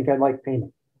 said, "I think I'd like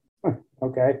painting."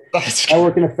 Okay. I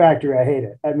work in a factory. I hate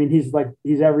it. I mean,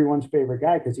 he's everyone's favorite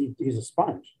guy because he's a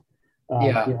sponge.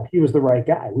 He was the right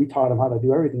guy. We taught him how to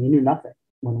do everything. He knew nothing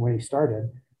when he started.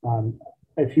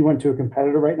 If he went to a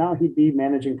competitor right now, he'd be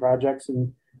managing projects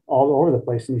and all over the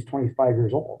place. And he's 25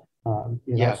 years old.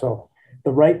 So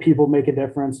the right people make a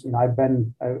difference. I've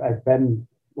been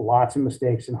lots of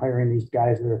mistakes in hiring these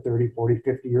guys that are 30, 40,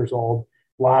 50 years old,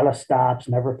 a lot of stops,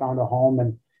 never found a home.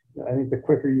 And I think the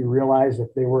quicker you realize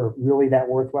if they were really that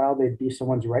worthwhile, they'd be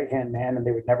someone's right-hand man and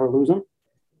they would never lose them.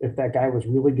 If that guy was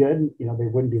really good, they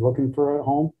wouldn't be looking for a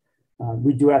home.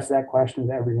 We do ask that question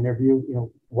at every interview,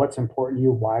 what's important to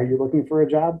you? Why are you looking for a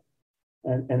job?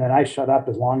 And then I shut up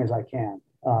as long as I can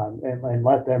and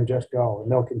let them just go.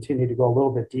 And they'll continue to go a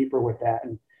little bit deeper with that.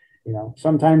 And,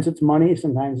 sometimes it's money,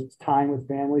 sometimes it's time with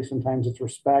family, sometimes it's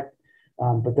respect.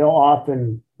 But they'll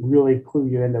often really clue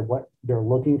you into what they're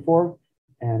looking for.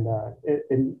 And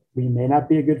we may not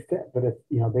be a good fit, but if,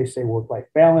 they say work-life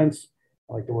balance,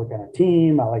 I like to work on a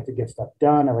team. I like to get stuff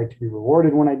done. I like to be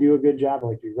rewarded when I do a good job. I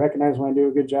like to be recognized when I do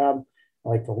a good job. I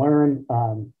like to learn.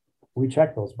 We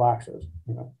check those boxes.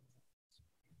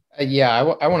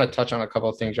 I want to touch on a couple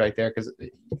of things right there, because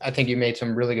I think you made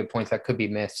some really good points that could be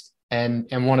missed. And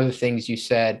one of the things you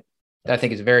said that I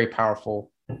think is very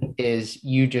powerful is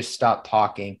you just stop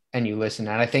talking and you listen.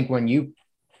 And I think when you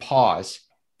pause,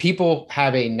 people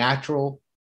have a natural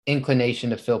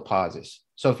inclination to fill pauses.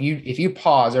 So if you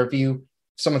pause, or if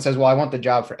someone says, well, I want the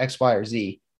job for X, Y, or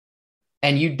Z,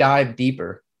 and you dive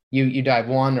deeper, you dive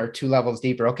 1 or 2 levels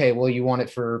deeper. Okay, well, you want it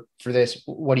for this.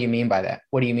 What do you mean by that?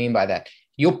 What do you mean by that?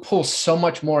 You'll pull so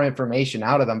much more information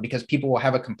out of them, because people will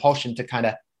have a compulsion to kind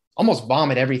of almost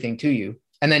vomit everything to you.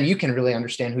 And then you can really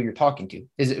understand who you're talking to.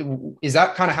 Is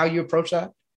that kind of how you approach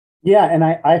that? Yeah. And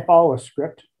I follow a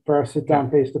script for our sit down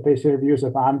face-to-face interviews.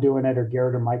 If I'm doing it or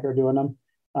Garrett or Mike are doing them,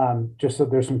 just so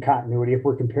there's some continuity. If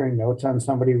we're comparing notes on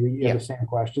somebody, we have the same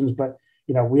questions, but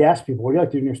we ask people, what do you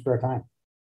like to do in your spare time?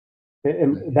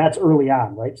 And that's early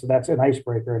on, right? So that's an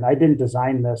icebreaker. And I didn't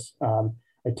design this.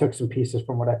 I took some pieces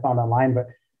from what I found online, but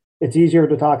it's easier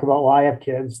to talk about, well, I have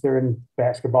kids, they're in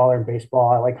basketball or in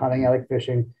baseball. I like hunting, I like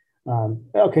fishing.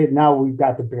 Okay, now we've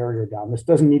got the barrier down. This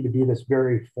doesn't need to be this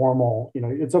very formal,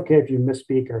 it's okay if you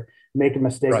misspeak or make a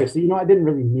mistake. Right. I say, I didn't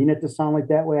really mean it to sound like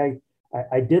that way.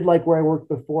 I did like where I worked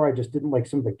before. I just didn't like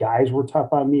some of the guys were tough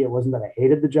on me. It wasn't that I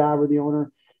hated the job or the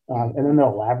owner. And then they'll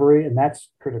elaborate, and that's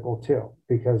critical too,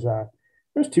 because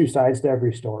there's two sides to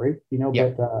every story,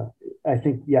 but I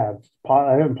think,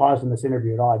 I haven't paused in this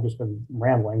interview at all. I've just been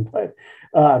rambling, but,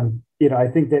 I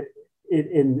think that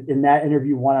in that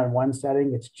interview, one-on-one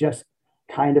setting, it's just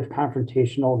kind of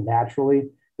confrontational naturally.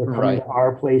 They're coming to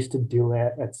our place to do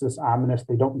it. It's this ominous,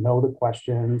 they don't know the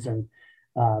questions. And,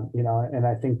 and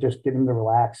I think just getting them to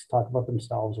relax, talk about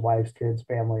themselves, wives, kids,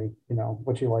 family,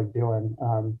 what you like doing.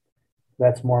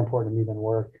 That's more important to me than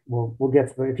work. We'll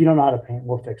get to if you don't know how to paint,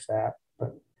 we'll fix that.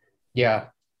 But yeah.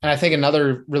 And I think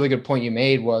another really good point you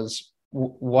made was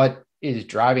what is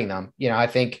driving them. I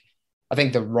think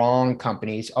the wrong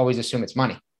companies always assume it's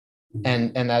money,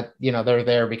 and that, they're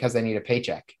there because they need a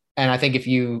paycheck. And I think if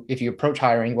you approach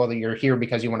hiring, whether you're here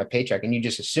because you want a paycheck and you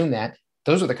just assume that,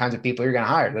 those are the kinds of people you're going to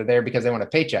hire. They're there because they want a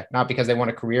paycheck, not because they want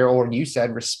a career, or you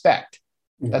said respect.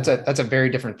 That's a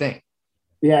very different thing.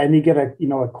 Yeah, and you get a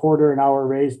quarter an hour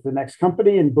raise the next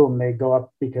company, and boom, they go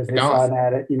up because they saw an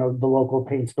ad at the local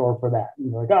paint store for that.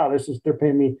 And they're like, oh, they're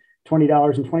paying me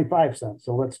 $20.25,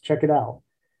 so let's check it out.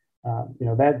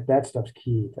 That stuff's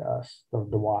key to us. The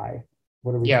why.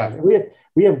 What are we? Yeah,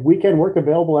 we have weekend work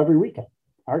available every weekend.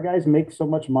 Our guys make so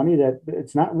much money that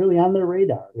it's not really on their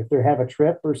radar. If they have a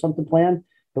trip or something planned,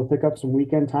 they'll pick up some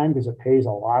weekend time because it pays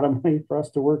a lot of money for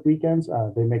us to work weekends.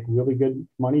 They make really good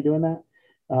money doing that.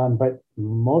 But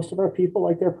most of our people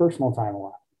like their personal time a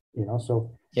lot,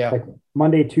 so like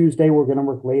Monday, Tuesday, we're going to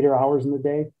work later hours in the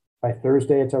day. By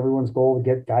Thursday, it's everyone's goal to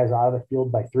get guys out of the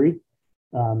field by 3.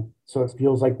 So it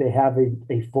feels like they have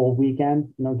a full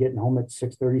weekend, getting home at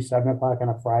 6:30, 7 o'clock on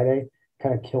a Friday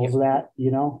kind of kills that,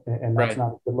 and that's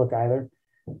not a good look either.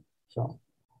 So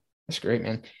that's great,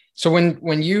 man. So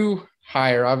when you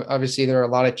hire, obviously there are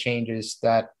a lot of changes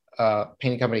that a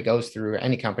painting company goes through,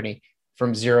 any company,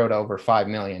 from 0 to over 5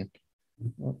 million.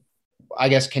 I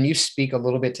guess, can you speak a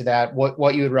little bit to that?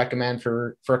 What you would recommend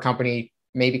for a company,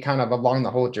 maybe kind of along the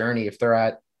whole journey, if they're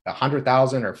at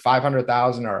 100,000 or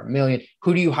 500,000 or $1 million,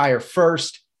 who do you hire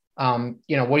first? What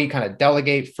do you kind of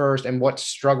delegate first, and what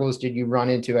struggles did you run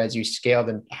into as you scaled,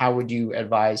 and how would you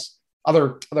advise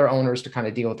other owners to kind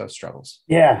of deal with those struggles?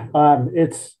 Yeah.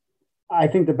 I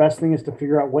think the best thing is to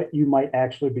figure out what you might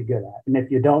actually be good at. And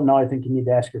if you don't know, I think you need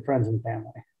to ask your friends and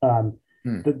family.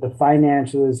 The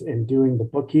finances and doing the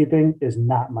bookkeeping is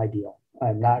not my deal.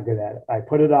 I'm not good at it. I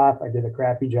put it off. I did a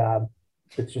crappy job.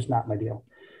 It's just not my deal.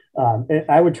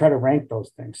 I would try to rank those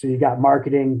things. So you got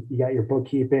marketing, you got your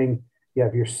bookkeeping, you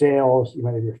have your sales, you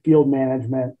might have your field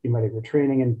management, you might have your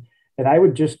training. And I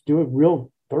would just do a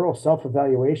real thorough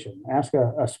self-evaluation. Ask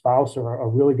a spouse or a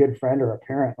really good friend or a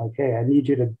parent, like, hey, I need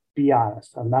you to be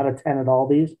honest. I'm not a 10 at all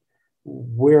these.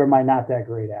 Where am I not that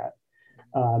great at?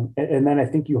 And then I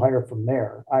think you hire from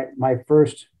there. My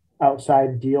first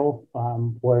outside deal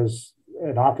was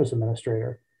an office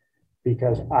administrator,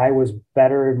 because I was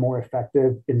better and more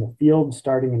effective in the field,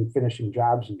 starting and finishing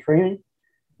jobs and training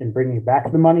and bringing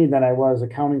back the money than I was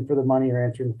accounting for the money or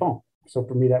answering the phone. So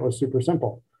for me, that was super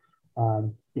simple.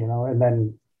 And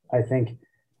then I think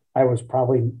I was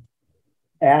probably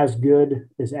as good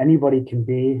as anybody can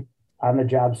be on the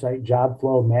job site, job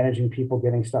flow, managing people,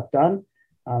 getting stuff done.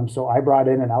 So I brought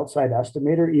in an outside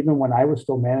estimator, even when I was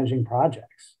still managing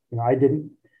projects. I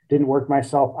didn't work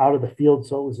myself out of the field.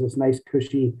 So it was this nice,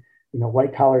 cushy,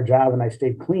 white collar job, and I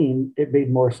stayed clean. It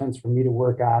made more sense for me to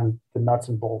work on the nuts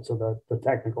and bolts of the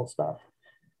technical stuff.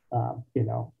 And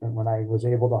when I was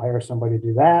able to hire somebody to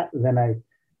do that, then I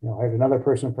hired another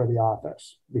person for the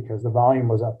office because the volume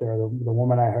was up there. The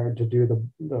woman I hired to do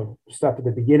the stuff at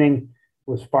the beginning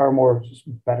was far more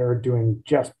better doing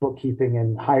just bookkeeping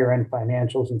and higher end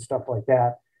financials and stuff like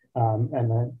that. And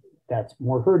then that's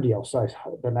more her deal. So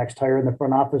the next hire in the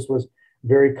front office was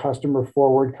very customer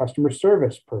forward, customer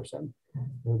service person.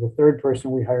 The third person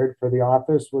we hired for the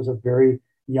office was a very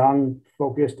young,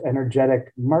 focused,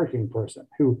 energetic marketing person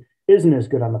who isn't as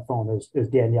good on the phone as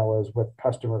Danielle is with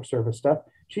customer service stuff.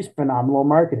 She's phenomenal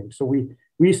marketing. So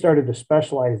we started to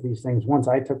specialize these things once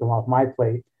I took them off my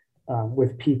plate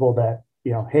with people that,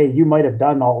 hey, you might have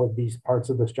done all of these parts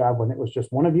of this job when it was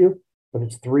just one of you, but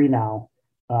it's 3 now.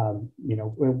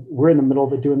 We're in the middle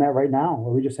of it doing that right now.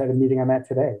 We just had a meeting on that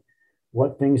today.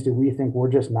 What things do we think we're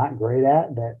just not great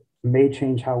at that may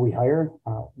change how we hire?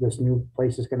 This new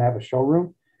place is going to have a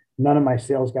showroom. None of my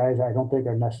sales guys, I don't think,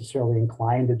 are necessarily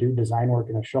inclined to do design work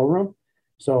in a showroom.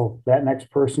 So that next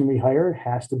person we hire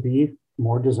has to be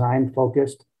more design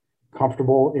focused,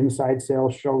 comfortable inside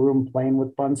sales showroom, playing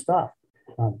with fun stuff.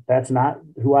 That's not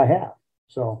who I have.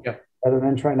 So rather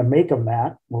than trying to make them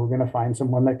that, we're going to find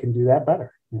someone that can do that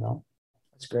better.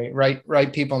 That's great.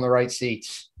 Right people in the right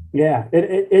seats. Yeah,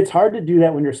 it's hard to do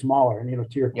that when you're smaller. And,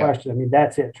 to your question, I mean,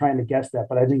 that's it, trying to guess that.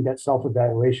 But I think that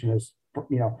self-evaluation is,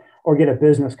 or get a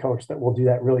business coach that will do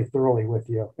that really thoroughly with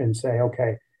you and say,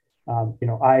 okay,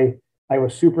 I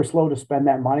was super slow to spend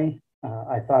that money.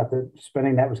 I thought that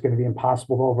spending that was going to be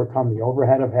impossible to overcome the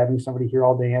overhead of having somebody here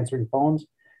all day answering phones.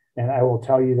 And I will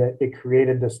tell you that it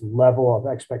created this level of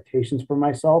expectations for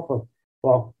myself of,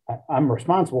 well, I'm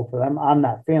responsible for them. I'm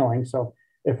not failing. So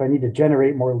if I need to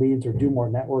generate more leads or do more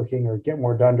networking or get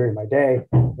more done during my day,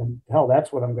 then hell,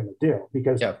 that's what I'm going to do,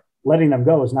 because letting them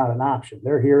go is not an option.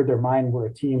 They're here, they're mine, we're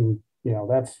a team.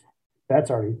 That's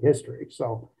already history.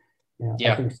 So,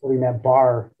 I think setting that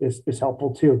bar is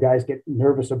helpful too. Guys get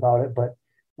nervous about it, but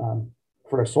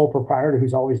for a sole proprietor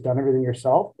who's always done everything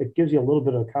yourself, it gives you a little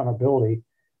bit of accountability.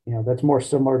 That's more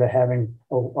similar to having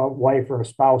a wife or a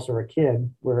spouse or a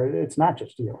kid, where it's not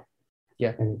just you.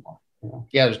 Anymore.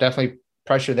 There's definitely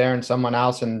pressure there and someone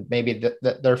else, and maybe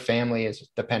their family is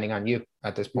depending on you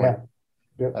at this point.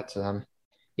 That's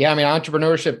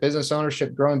entrepreneurship, business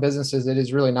ownership, growing businesses, it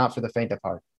is really not for the faint of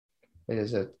heart. It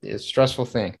is a stressful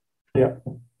thing.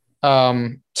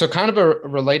 So kind of a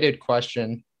related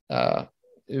question. I'd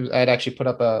actually put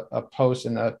up a post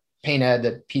in the Paint Ed,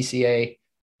 the PCA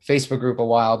Facebook group a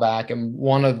while back, and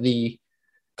one of the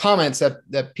comments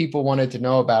that people wanted to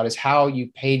know about is how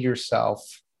you paid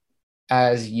yourself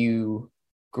as you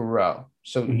grow.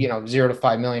 So 0 to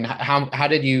 5 million.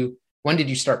 When did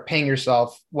you start paying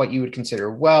yourself what you would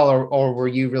consider well, or were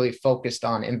you really focused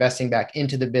on investing back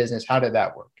into the business? How did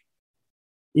that work?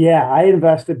 Yeah, I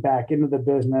invested back into the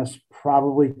business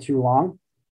probably too long.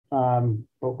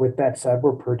 But with that said,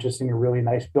 we're purchasing a really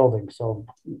nice building. So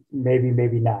maybe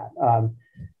not.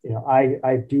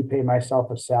 I do pay myself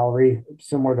a salary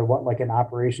similar to what like an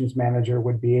operations manager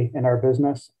would be in our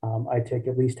business. I take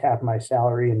at least half my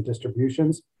salary in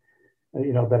distributions,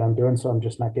 that I'm doing. So I'm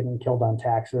just not getting killed on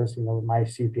taxes. My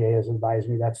CPA has advised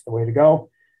me that's the way to go.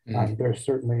 There's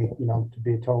certainly, to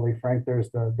be totally frank, there's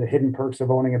the hidden perks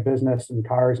of owning a business and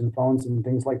cars and phones and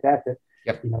things like that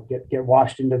get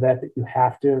washed into that you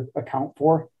have to account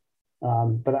for.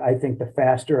 But I think the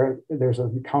faster there's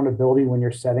an accountability when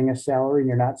you're setting a salary and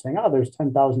you're not saying, oh, there's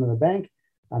 10,000 in the bank,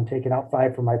 I'm taking out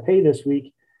 5 for my pay this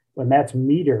week. When that's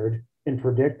metered and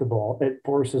predictable, it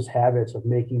forces habits of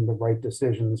making the right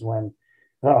decisions when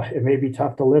it may be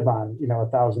tough to live on,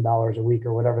 $1,000 a week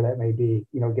or whatever that may be,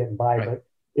 getting by. Right. But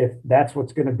if that's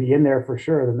what's going to be in there for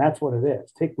sure, then that's what it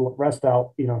is. Take the rest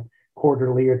out,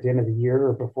 quarterly or at the end of the year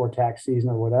or before tax season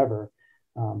or whatever.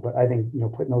 But I think,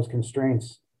 putting those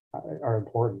constraints are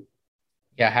important.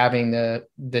 Yeah. Having the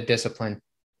discipline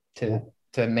to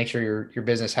make sure your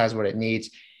business has what it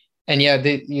needs. And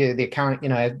the account,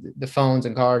 the phones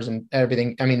and cars and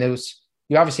everything. I mean,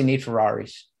 you obviously need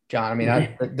Ferraris, John. I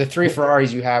mean, the 3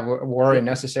 Ferraris you have were a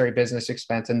necessary business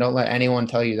expense, and don't let anyone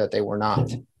tell you that they were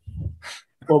not.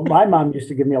 Well, my mom used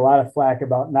to give me a lot of flack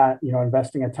about not,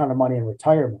 investing a ton of money in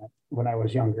retirement when I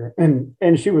was younger.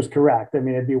 And she was correct. I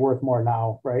mean, it'd be worth more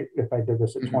now, right, if I did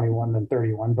this at 21 than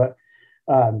 31. But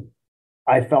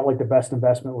I felt like the best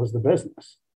investment was the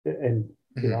business. And,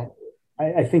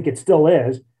 I think it still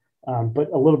is, but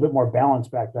a little bit more balance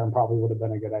back then probably would have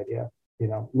been a good idea,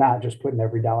 not just putting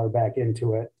every dollar back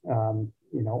into it,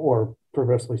 or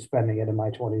perversely spending it in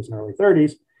my 20s and early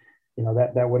 30s.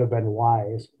 That would have been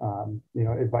wise,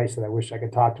 advice that I wish I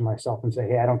could talk to myself and say,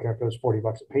 hey, I don't care if it was $40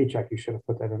 a paycheck, you should have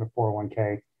put that in a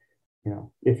 401k.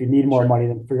 If you need more money,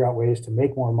 then figure out ways to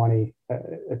make more money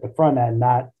at the front end,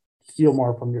 not steal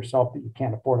more from yourself that you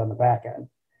can't afford on the back end.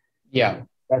 Yeah.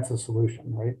 That's the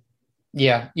solution, right?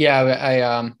 Yeah.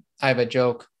 I have a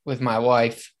joke with my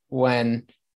wife when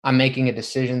I'm making a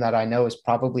decision that I know is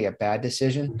probably a bad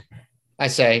decision. I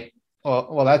say,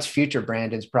 well, that's future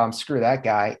Brandon's problem. Screw that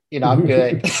guy. I'm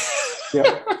good.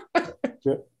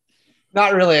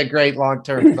 Not really a great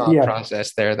long-term thought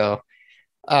process there, though.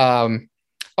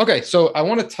 Okay, so I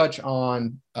want to touch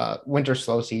on winter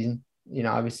slow season.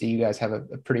 Obviously, you guys have a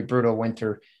pretty brutal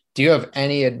winter. Do you have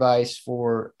any advice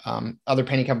for other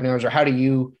painting company owners, or how do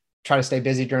you try to stay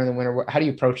busy during the winter? How do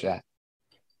you approach that?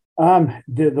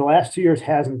 The last 2 years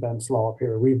hasn't been slow up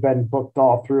here. We've been booked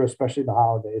all through, especially the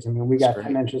holidays. I mean, we That's got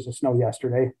great. 10 inches of snow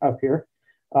yesterday up here.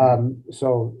 Mhm.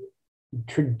 So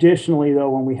traditionally, though,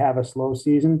 when we have a slow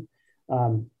season,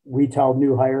 we tell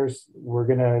new hires,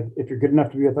 if you're good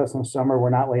enough to be with us in the summer, we're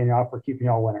not laying you off, we're keeping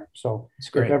you all winter. So That's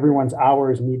if great. everyone's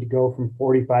hours need to go from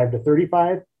 45 to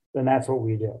 35, then that's what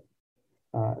we do.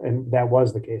 And that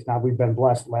was the case. Now we've been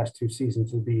blessed the last 2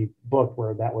 seasons to be booked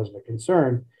where that wasn't a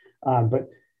concern. But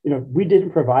we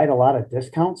didn't provide a lot of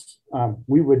discounts.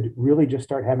 We would really just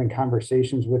start having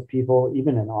conversations with people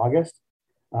even in August.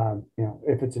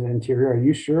 If it's an interior, are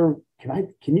you sure?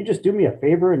 Can you just do me a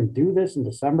favor and do this in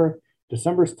December?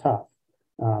 December's tough.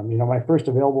 My first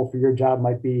available for your job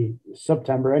might be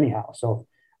September anyhow. So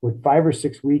would 5 or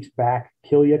 6 weeks back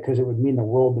kill you? Because it would mean the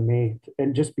world to me.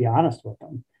 And just be honest with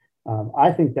them.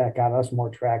 I think that got us more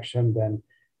traction than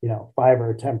 5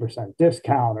 or 10%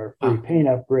 discount or free paint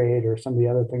upgrade or some of the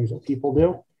other things that people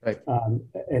do. Right.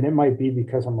 And it might be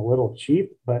because I'm a little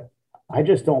cheap, but I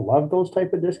just don't love those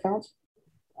type of discounts.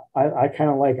 I kind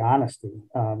of like honesty.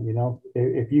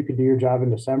 If you could do your job in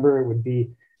December,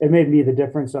 it made me the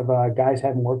difference of guys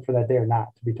having worked for that day or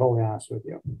not, to be totally honest with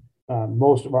you.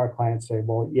 Most of our clients say,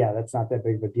 well, yeah, that's not that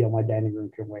big of a deal. My dining room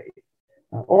can wait.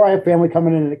 Or I have family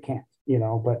coming in and it can't,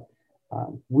 but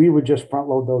we would just front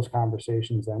load those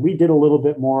conversations. And we did a little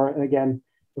bit more. And again,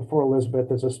 before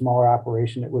Elizabeth is a smaller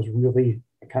operation, it was really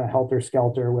kind of helter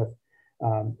skelter with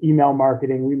email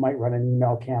marketing. We might run an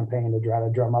email campaign to try to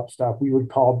drum up stuff. We would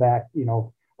call back,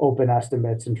 open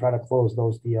estimates and try to close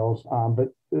those deals. But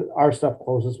our stuff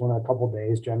closes within a couple of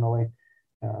days generally.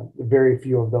 Very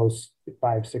few of those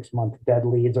 5-6 month dead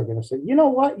leads are going to say, you know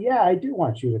what? Yeah, I do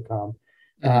want you to come.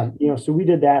 So we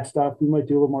did that stuff. We might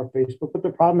do a little more Facebook, but the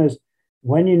problem is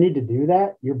when you need to do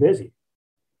that, you're busy.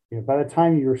 By the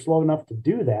time you're slow enough to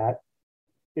do that,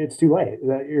 it's too late.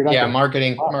 You're not. Yeah,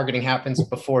 marketing happens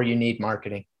before you need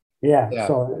marketing. Yeah.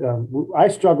 So I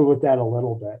struggled with that a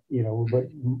little bit, but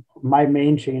my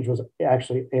main change was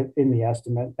actually in the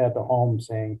estimate at the home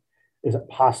saying, is it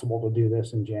possible to do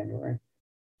this in January?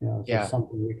 So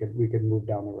something we could move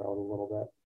down the road a little bit.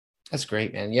 That's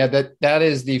great, man. Yeah, that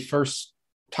is the first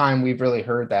time we've really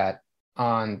heard that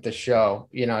on the show,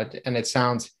 and it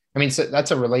sounds, so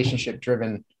that's a relationship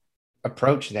driven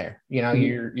approach there.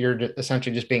 You're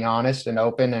essentially just being honest and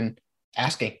open and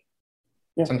asking.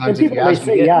 Yeah. Sometimes and people may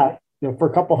say, for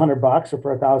a couple $100 or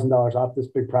for $1,000 off this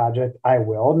big project, I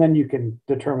will. And then you can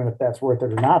determine if that's worth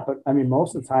it or not. But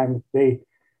most of the time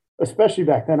especially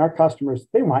back then, our customers,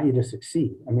 they want you to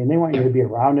succeed. They want you to be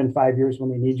around in 5 years when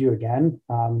they need you again.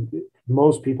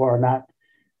 Most people are not,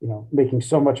 making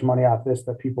so much money off this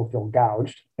that people feel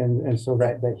gouged. And so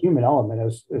that human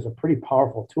element is a pretty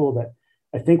powerful tool that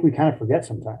I think we kind of forget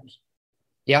sometimes.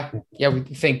 Yeah. We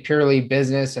think purely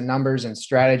business and numbers and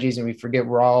strategies, and we forget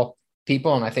we're all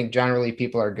people. And I think generally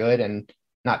people are good and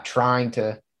not trying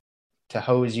to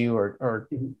hose you or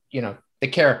they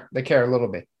care a little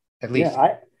bit, at least.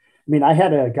 Yeah, I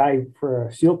had a guy for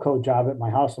a seal coat job at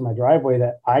my house in my driveway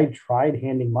that I tried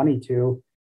handing money to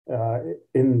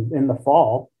in the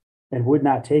fall and would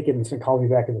not take it and said, call me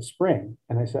back in the spring.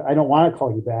 And I said, I don't want to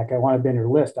call you back. I want to be on your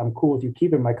list. I'm cool with you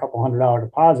keeping my couple $100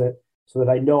 deposit so that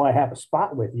I know I have a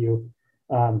spot with you.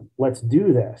 Let's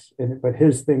do this. But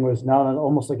his thing was now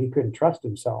almost like he couldn't trust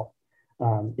himself.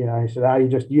 He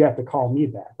said, you have to call me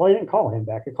back. Well, I didn't call him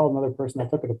back. I called another person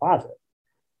that took a deposit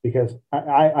because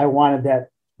I wanted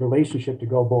that relationship to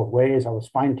go both ways. I was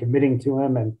fine committing to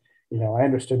him. And, I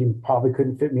understood he probably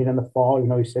couldn't fit me in the fall.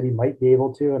 He said he might be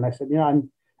able to. And I said,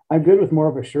 I'm good with more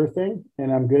of a sure thing.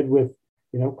 And I'm good with,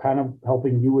 kind of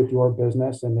helping you with your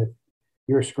business. And if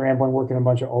you're scrambling, working a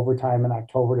bunch of overtime in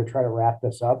October to try to wrap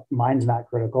this up, mine's not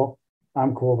critical.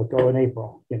 I'm cool to go in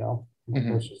April,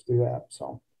 let's just do that.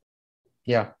 So.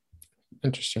 Yeah.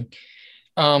 Interesting.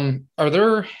 Are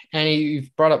there any,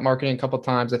 you've brought up marketing a couple of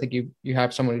times. I think you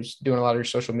have someone who's doing a lot of your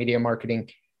social media marketing.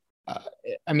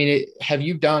 Have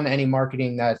you done any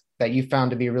marketing that you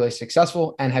found to be really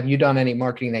successful? And have you done any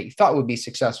marketing that you thought would be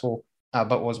successful,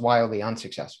 but was wildly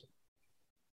unsuccessful?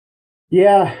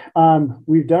 Yeah.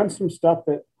 We've done some stuff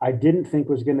that I didn't think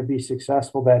was going to be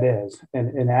successful. That is,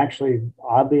 and actually,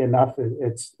 oddly enough,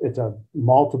 it's a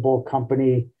multiple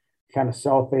company kind of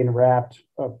cellophane wrapped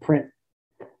print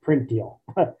deal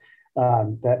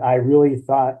that I really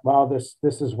thought, well, this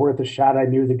is worth a shot. I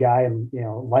knew the guy and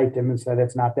liked him and said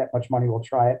it's not that much money, we'll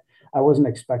try it. I wasn't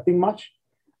expecting much.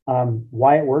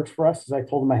 Why it works for us is I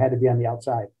told him I had to be on the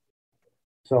outside,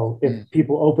 so if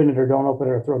people open it or don't open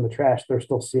it or throw in the trash, they're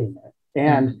still seeing it.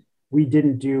 And we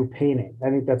didn't do painting. I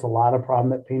think that's a lot of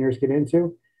problem that painters get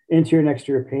into interior and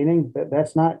exterior painting,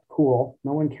 that's not cool.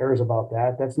 No one cares about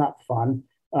that. That's not fun.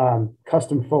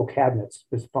 Custom faux cabinets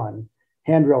is fun.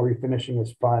 Handrail refinishing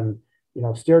is fun.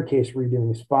 Staircase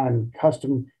redoing is fun.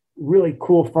 Custom, really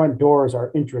cool front doors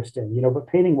are interesting, but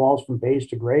painting walls from beige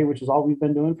to gray, which is all we've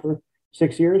been doing for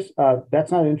 6 years,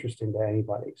 that's not interesting to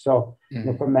anybody. So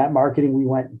from that marketing, we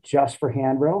went just for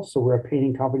handrails. So we're a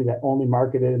painting company that only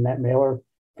marketed in that mailer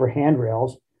for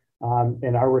handrails.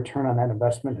 And our return on that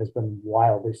investment has been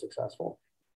wildly successful.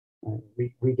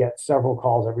 We get several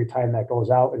calls every time that goes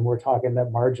out, and we're talking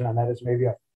that margin on that is maybe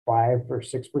a 5 or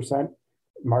 6%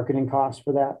 marketing cost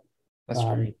for that. That's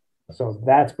great. So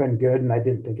that's been good, and I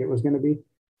didn't think it was going to be.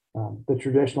 The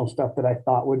traditional stuff that I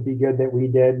thought would be good that we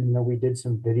did, we did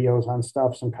some videos on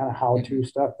stuff, some kind of how-to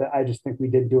stuff that I just think we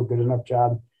didn't do a good enough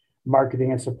job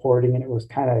marketing and supporting, and it was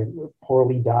kind of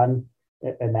poorly done,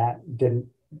 and that didn't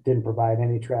provide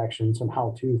any traction. Some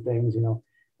how-to things,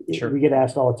 Sure. We get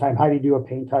asked all the time, how do you do a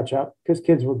paint touch-up? Because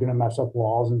kids were going to mess up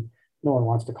walls, and no one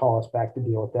wants to call us back to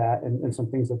deal with that, and some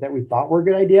things that we thought were a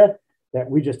good idea that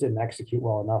we just didn't execute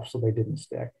well enough, so they didn't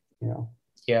stick.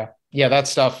 Yeah, that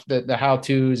stuff, the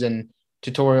how-tos and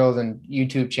tutorials and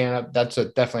YouTube channel, that's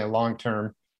definitely a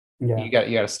long-term. Yeah, you got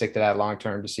to stick to that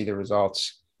long-term to see the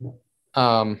results.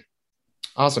 Yeah.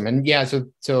 Awesome. And yeah,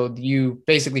 so you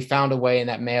basically found a way in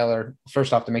that mailer,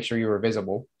 first off, to make sure you were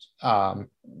visible,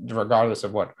 regardless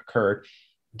of what occurred,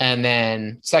 and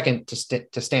then second,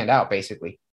 to stand out,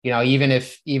 basically. Even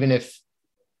if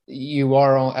you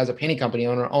are, as a painting company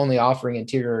owner, only offering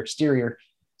interior or exterior,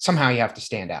 somehow you have to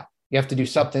stand out. You have to do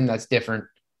something that's different.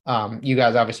 You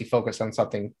guys obviously focus on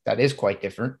something that is quite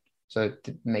different, so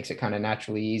it makes it kind of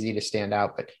naturally easy to stand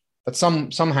out. But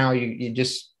somehow you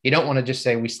don't want to just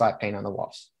say we slap paint on the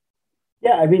walls.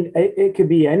 Yeah, I mean, it could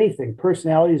be anything.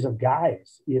 Personalities of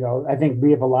guys. I think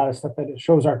we have a lot of stuff that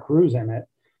shows our crews in it.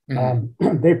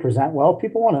 Mm-hmm. They present well.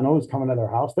 People want to know who's coming to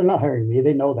their house. They're not hiring me.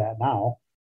 They know that now.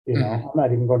 Mm-hmm. I'm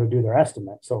not even going to do their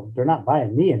estimate, so they're not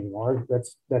buying me anymore.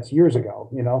 That's years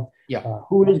ago. Yeah.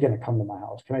 Who is going to come to my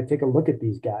house? Can I take a look at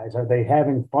these guys? Are they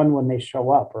having fun when they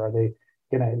show up, or are they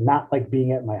going to not like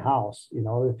being at my house?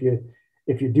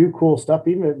 If you do cool stuff,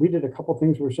 even we did a couple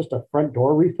things where it's just a front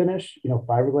door refinish,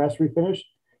 fiberglass refinish.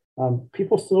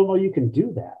 People still don't know you can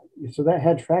do that. So that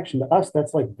had traction. To us,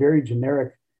 that's like very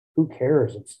generic. Who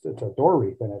cares? It's a door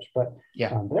refinish, but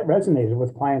that resonated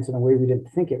with clients in a way we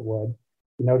didn't think it would.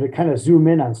 To kind of zoom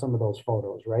in on some of those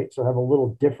photos, right? So have a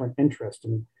little different interest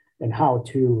in how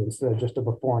to, instead of just a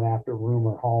before and after room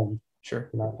or home. Sure.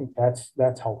 I think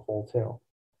that's helpful too.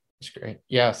 That's great.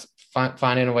 Yes,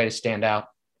 finding a way to stand out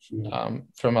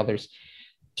from others.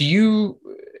 Do you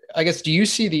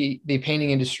see the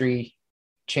painting industry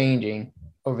changing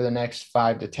over the next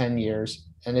 5 to 10 years?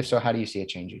 And if so, how do you see it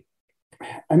changing?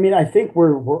 I mean, I think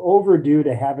we're overdue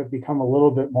to have it become a little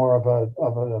bit more of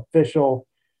an official,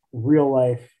 real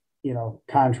life,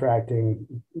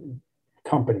 contracting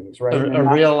companies, right? A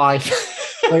real life,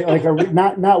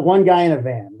 not one guy in a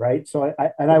van, right? So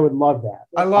I would love that.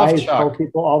 I love Chuck. Tell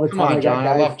people all the time. Come on, John.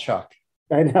 I love Chuck.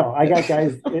 I know. I got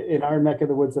guys in our neck of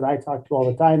the woods that I talk to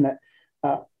all the time that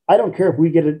I don't care if we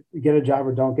get a job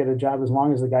or don't get a job, as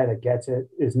long as the guy that gets it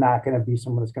is not going to be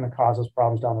someone that's going to cause us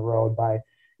problems down the road by,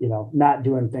 not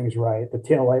doing things right, the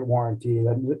taillight warranty.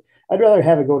 I'd rather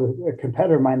have it go to a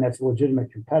competitor of mine that's a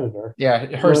legitimate competitor. Yeah,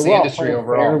 it hurts the industry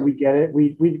overall. Fair, we get it.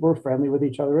 We're friendly with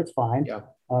each other. It's fine. Yeah.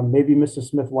 Maybe Mr.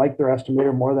 Smith liked their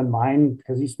estimator more than mine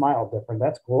because he smiled different.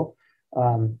 That's cool.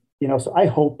 So I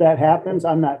hope that happens.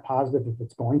 I'm not positive if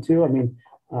it's going to. I mean,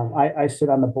 I sit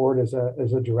on the board as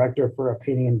a director for a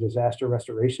painting and disaster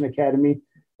restoration academy.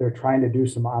 They're trying to do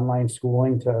some online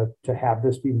schooling to have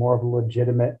this be more of a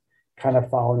legitimate kind of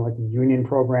following like a union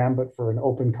program, but for an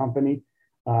open company.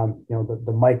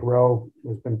 The Mike Rowe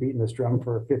has been beating this drum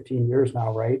for 15 years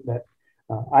now, right? That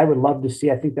I would love to see.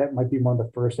 I think that might be one of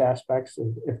the first aspects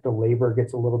if the labor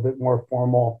gets a little bit more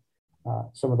formal.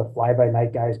 Some of the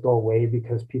fly-by-night guys go away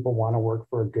because people want to work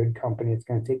for a good company. It's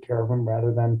going to take care of them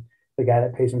rather than the guy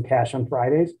that pays them cash on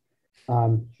Fridays.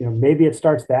 Maybe it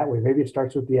starts that way. Maybe it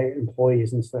starts with the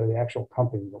employees instead of the actual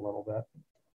companies a little bit.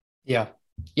 Yeah.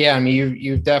 I mean,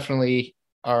 you definitely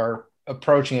are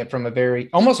approaching it from a very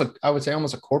almost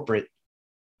a corporate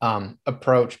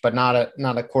approach, but not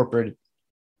a corporate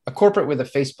with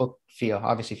a Facebook feel.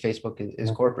 Obviously, Facebook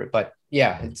is corporate, but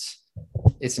yeah,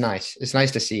 it's nice. It's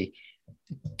nice to see.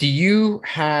 Do you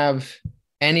have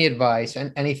any advice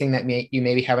and anything that you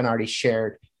maybe haven't already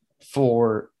shared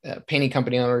for painting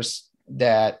company owners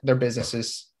that their business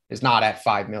is not at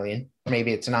 5 million?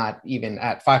 Maybe it's not even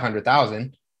at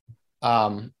 500,000.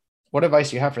 What advice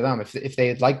do you have for them if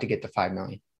they'd like to get to 5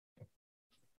 million?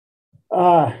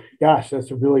 Gosh,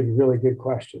 that's a really, really good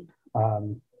question.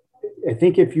 I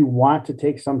think if you want to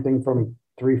take something from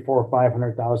 3, 4,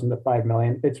 500,000 to 5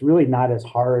 million, it's really not as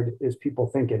hard as people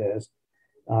think it is.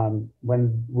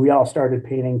 When we all started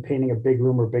painting a big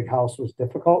room or big house was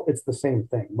difficult. It's the same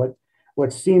thing.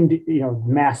 What seemed,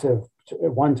 massive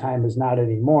at one time is not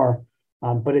anymore.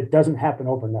 But it doesn't happen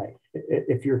overnight.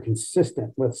 If you're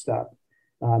consistent with stuff,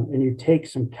 and you take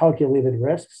some calculated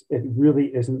risks, it really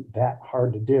isn't that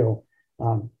hard to do.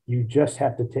 You just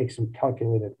have to take some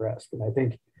calculated risk. And I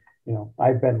think,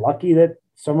 I've been lucky that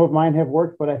some of mine have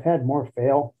worked, but I've had more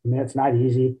fail. I mean, it's not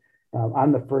easy.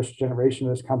 I'm the first generation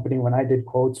of this company. When I did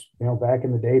quotes, back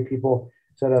in the day, people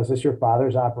said, "Oh, is this your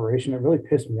father's operation?" It really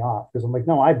pissed me off because I'm like,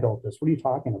 "No, I built this. What are you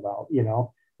talking about?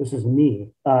 This is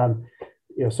me."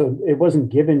 So it wasn't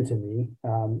given to me.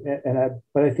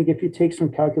 But I think if you take some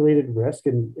calculated risk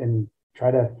and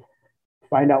try to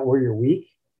find out where you're weak,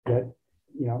 that,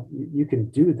 you can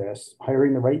do this,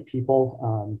 hiring the right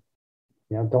people.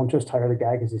 Don't just hire the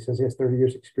guy because he says he has 30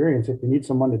 years experience. If you need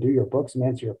someone to do your books and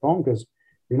answer your phone because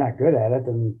you're not good at it,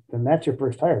 then that's your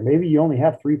first hire. Maybe you only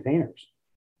have 3 painters,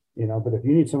 but if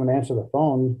you need someone to answer the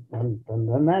phone,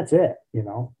 then that's it.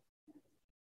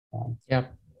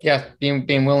 Yeah.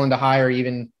 Being willing to hire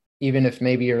even if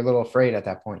maybe you're a little afraid at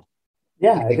that point.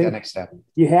 Yeah. I think that next step.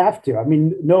 You have to. I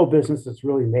mean, no business that's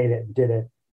really made it did it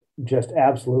just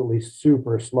absolutely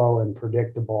super slow and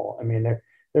predictable. I mean,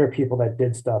 there are people that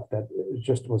did stuff that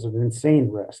just was an insane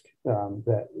risk.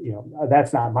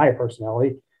 That's not my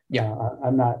personality. Yeah.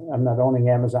 I'm not owning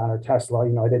Amazon or Tesla.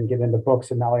 I didn't get into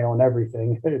books and now I own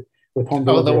everything with home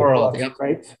delivery. Oh, the world. Yep.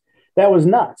 Right. That was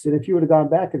nuts. And if you would have gone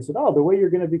back and said, "Oh, the way you're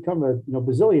going to become a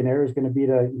bazillionaire is going to be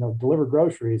to deliver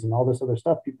groceries and all this other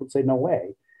stuff," people would say, "No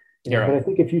way." Right. But I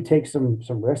think if you take some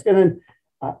risk, and then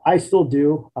I still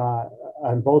do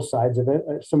on both sides of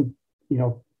it, some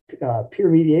peer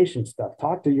mediation stuff.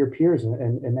 Talk to your peers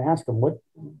and ask them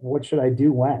what should I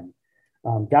do when.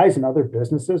 Guys in other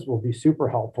businesses will be super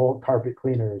helpful. Carpet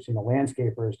cleaners,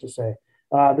 landscapers, to say,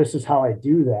 "This is how I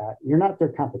do that." You're not their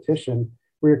competition.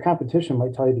 Where your competition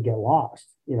might tell you to get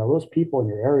lost. Those people in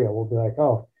your area will be like,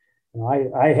 "Oh,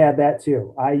 I had that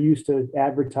too. I used to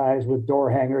advertise with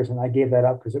door hangers and I gave that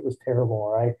up because it was terrible."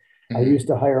 Or I used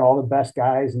to hire all the best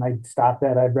guys and I stopped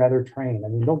that. I'd rather train. I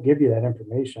mean, they'll give you that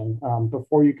information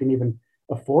before you can even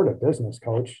afford a business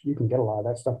coach. You can get a lot of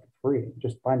that stuff for free.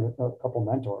 Just find a couple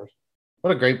mentors.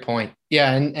 What a great point.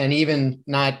 Yeah. And even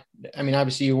not, I mean,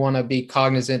 obviously you want to be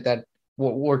cognizant that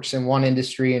what works in one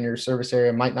industry in your service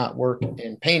area might not work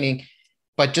in painting,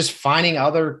 but just finding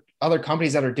other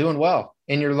companies that are doing well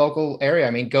in your local area. I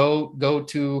mean, go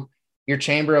to your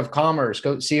chamber of commerce,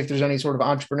 go see if there's any sort of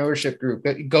entrepreneurship group,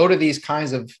 go to these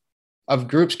kinds of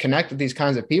groups, connect with these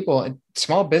kinds of people, and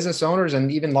small business owners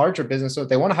and even larger business owners.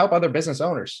 They want to help other business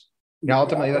owners.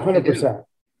 Ultimately, 100%.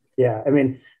 Yeah. I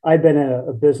mean, I've been in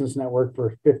a business network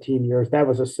for 15 years. That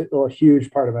was a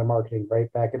huge part of my marketing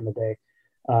right back in the day.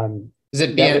 Is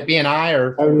it BNI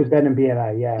or? I would have been in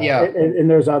BNI, yeah. Yeah. And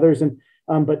there's others.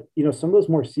 But some of those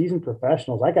more seasoned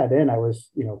professionals, I got in, I was,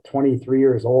 23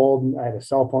 years old and I had a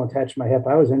cell phone attached to my hip.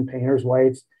 I was in Painters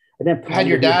Whites. I didn't had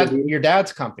your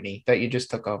dad's company that you just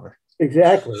took over.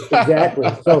 Exactly.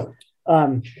 So,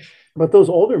 but those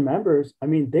older members, I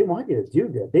mean, they want you to do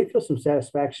good. They feel some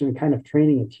satisfaction in kind of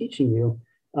training and teaching you.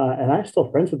 And I'm still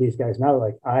friends with these guys now.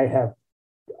 Like I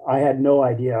had no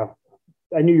idea.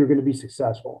 I knew you were going to be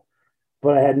successful,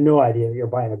 but I had no idea that you're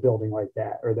buying a building like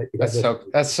that, or that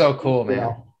that's so cool,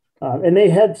 man. And they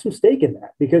had some stake in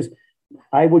that because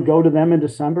I would go to them in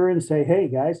December and say, "Hey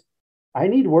guys, I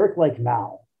need work like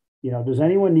now. Does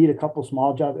anyone need a couple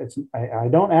small jobs?" I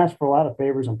don't ask for a lot of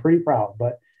favors. I'm pretty proud,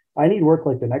 but I need work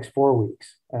like the next 4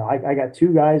 weeks. And I got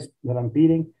 2 guys that I'm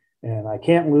beating and I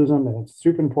can't lose them. And it's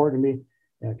super important to me.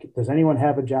 Does anyone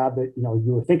have a job that,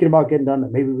 you were thinking about getting done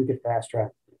that maybe we could fast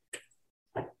track?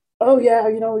 "Oh yeah,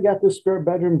 we got this spare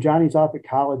bedroom. Johnny's off at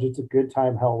college. It's a good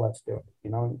time. Hell, let's do it."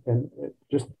 And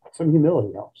just some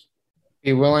humility helps.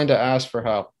 Be willing to ask for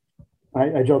help.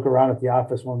 I joke around at the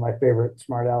office. One of my favorite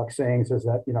smart aleck sayings is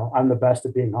that, I'm the best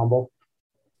at being humble.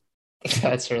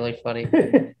 That's really funny.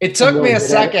 It took me a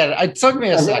second.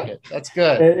 That's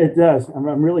good. It does. I'm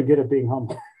really good at being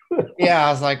humble. Yeah.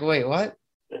 I was like, wait, what?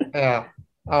 Yeah.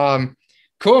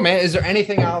 Cool, man. Is there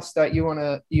anything else that you want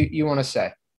to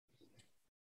say?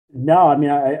 No, I mean,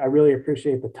 I really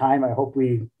appreciate the time. I hope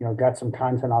we, got some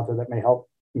content out there that may help,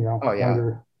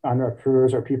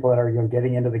 entrepreneurs or people that are,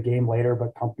 getting into the game later,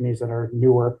 but companies that are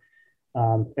newer.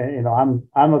 And,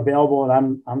 I'm available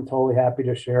and I'm totally happy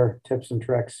to share tips and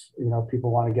tricks.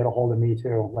 People want to get a hold of me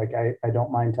too. Like I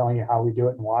don't mind telling you how we do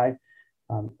it and why.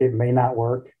 It may not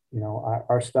work.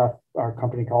 our stuff, our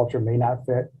company culture may not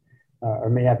fit or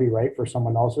may not be right for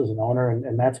someone else as an owner.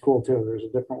 And that's cool too. There's a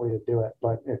different way to do it.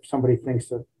 But if somebody thinks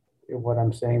that what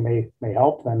I'm saying may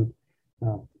help, then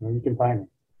you can find me.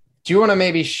 Do you want to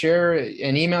maybe share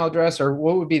an email address, or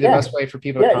what would be the best way for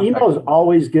people to contact you? Email is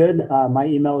always good. My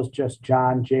email is just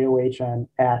John, John,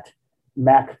 at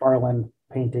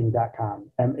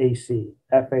MacFarland.painting.com,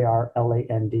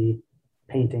 MacFarland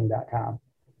painting.com.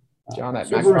 John at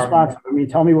super responsive. I mean,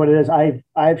 tell me what it is.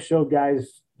 I've showed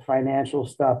guys financial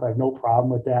stuff. I have no problem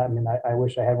with that. I mean, I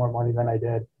wish I had more money than I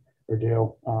did or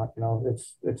do.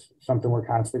 It's something we're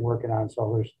constantly working on.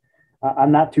 So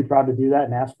I'm not too proud to do that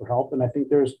and ask for help. And I think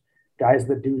there's guys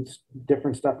that do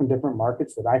different stuff in different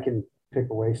markets that I can pick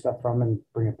away stuff from and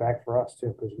bring it back for us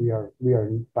too, because we are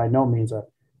by no means a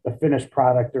finished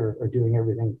product or doing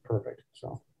everything perfect.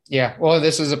 So yeah, well,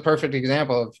 this is a perfect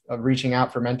example of reaching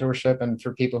out for mentorship and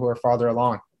for people who are farther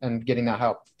along and getting that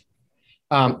help.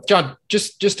 John,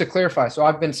 just to clarify, so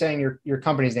I've been saying your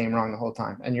company's name wrong the whole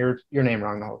time and your name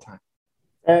wrong the whole time.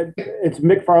 It's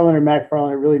McFarland or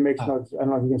MacFarland. It really makes no. I don't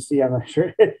know if you can see. I'm not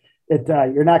sure.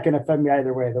 You're not going to offend me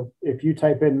either way. If you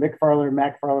type in McFarland or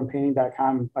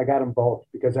MacFarlandPainting.com, I got them both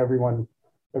because everyone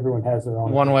has their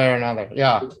own. One way or another.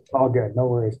 Yeah. It's all good. No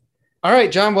worries. All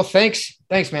right, John. Well, thanks,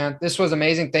 man. This was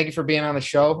amazing. Thank you for being on the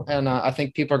show. And I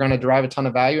think people are going to derive a ton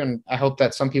of value. And I hope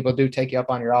that some people do take you up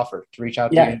on your offer to reach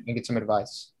out to you and get some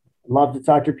advice. Love to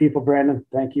talk to people, Brandon.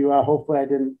 Thank you. Hopefully I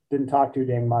didn't talk too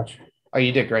dang much. Oh,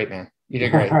 you did great, man. You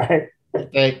did great. All right.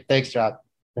 Thanks, John.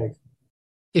 Thanks.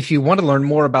 If you want to learn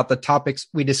more about the topics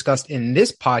we discussed in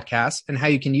this podcast and how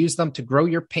you can use them to grow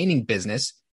your painting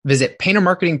business, visit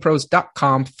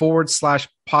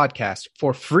paintermarketingpros.com/podcast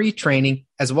for free training,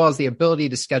 as well as the ability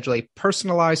to schedule a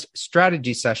personalized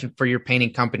strategy session for your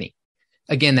painting company.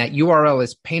 Again, that URL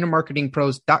is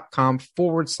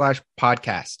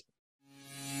paintermarketingpros.com/podcast.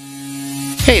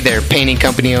 Hey there, painting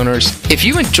company owners. If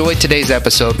you enjoyed today's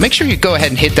episode, make sure you go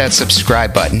ahead and hit that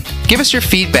subscribe button. Give us your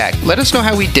feedback. Let us know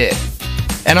how we did.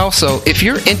 And also, if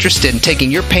you're interested in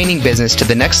taking your painting business to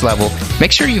the next level,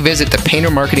 make sure you visit the Painter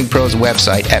Marketing Pros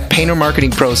website at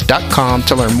paintermarketingpros.com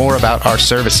to learn more about our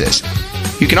services.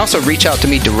 You can also reach out to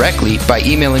me directly by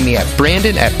emailing me at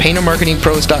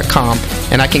brandon@paintermarketingpros.com,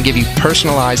 and I can give you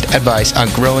personalized advice on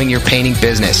growing your painting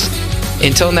business.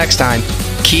 Until next time,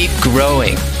 keep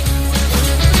growing.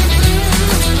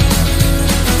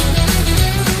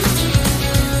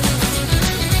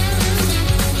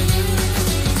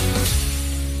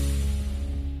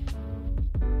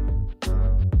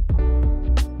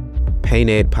 Paint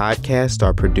Ed podcasts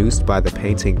are produced by the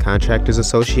Painting Contractors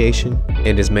Association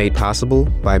and is made possible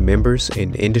by members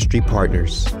and industry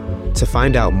partners. To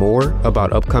find out more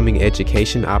about upcoming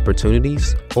education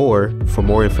opportunities or for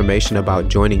more information about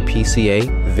joining PCA,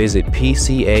 visit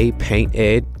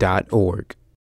pcapainted.org.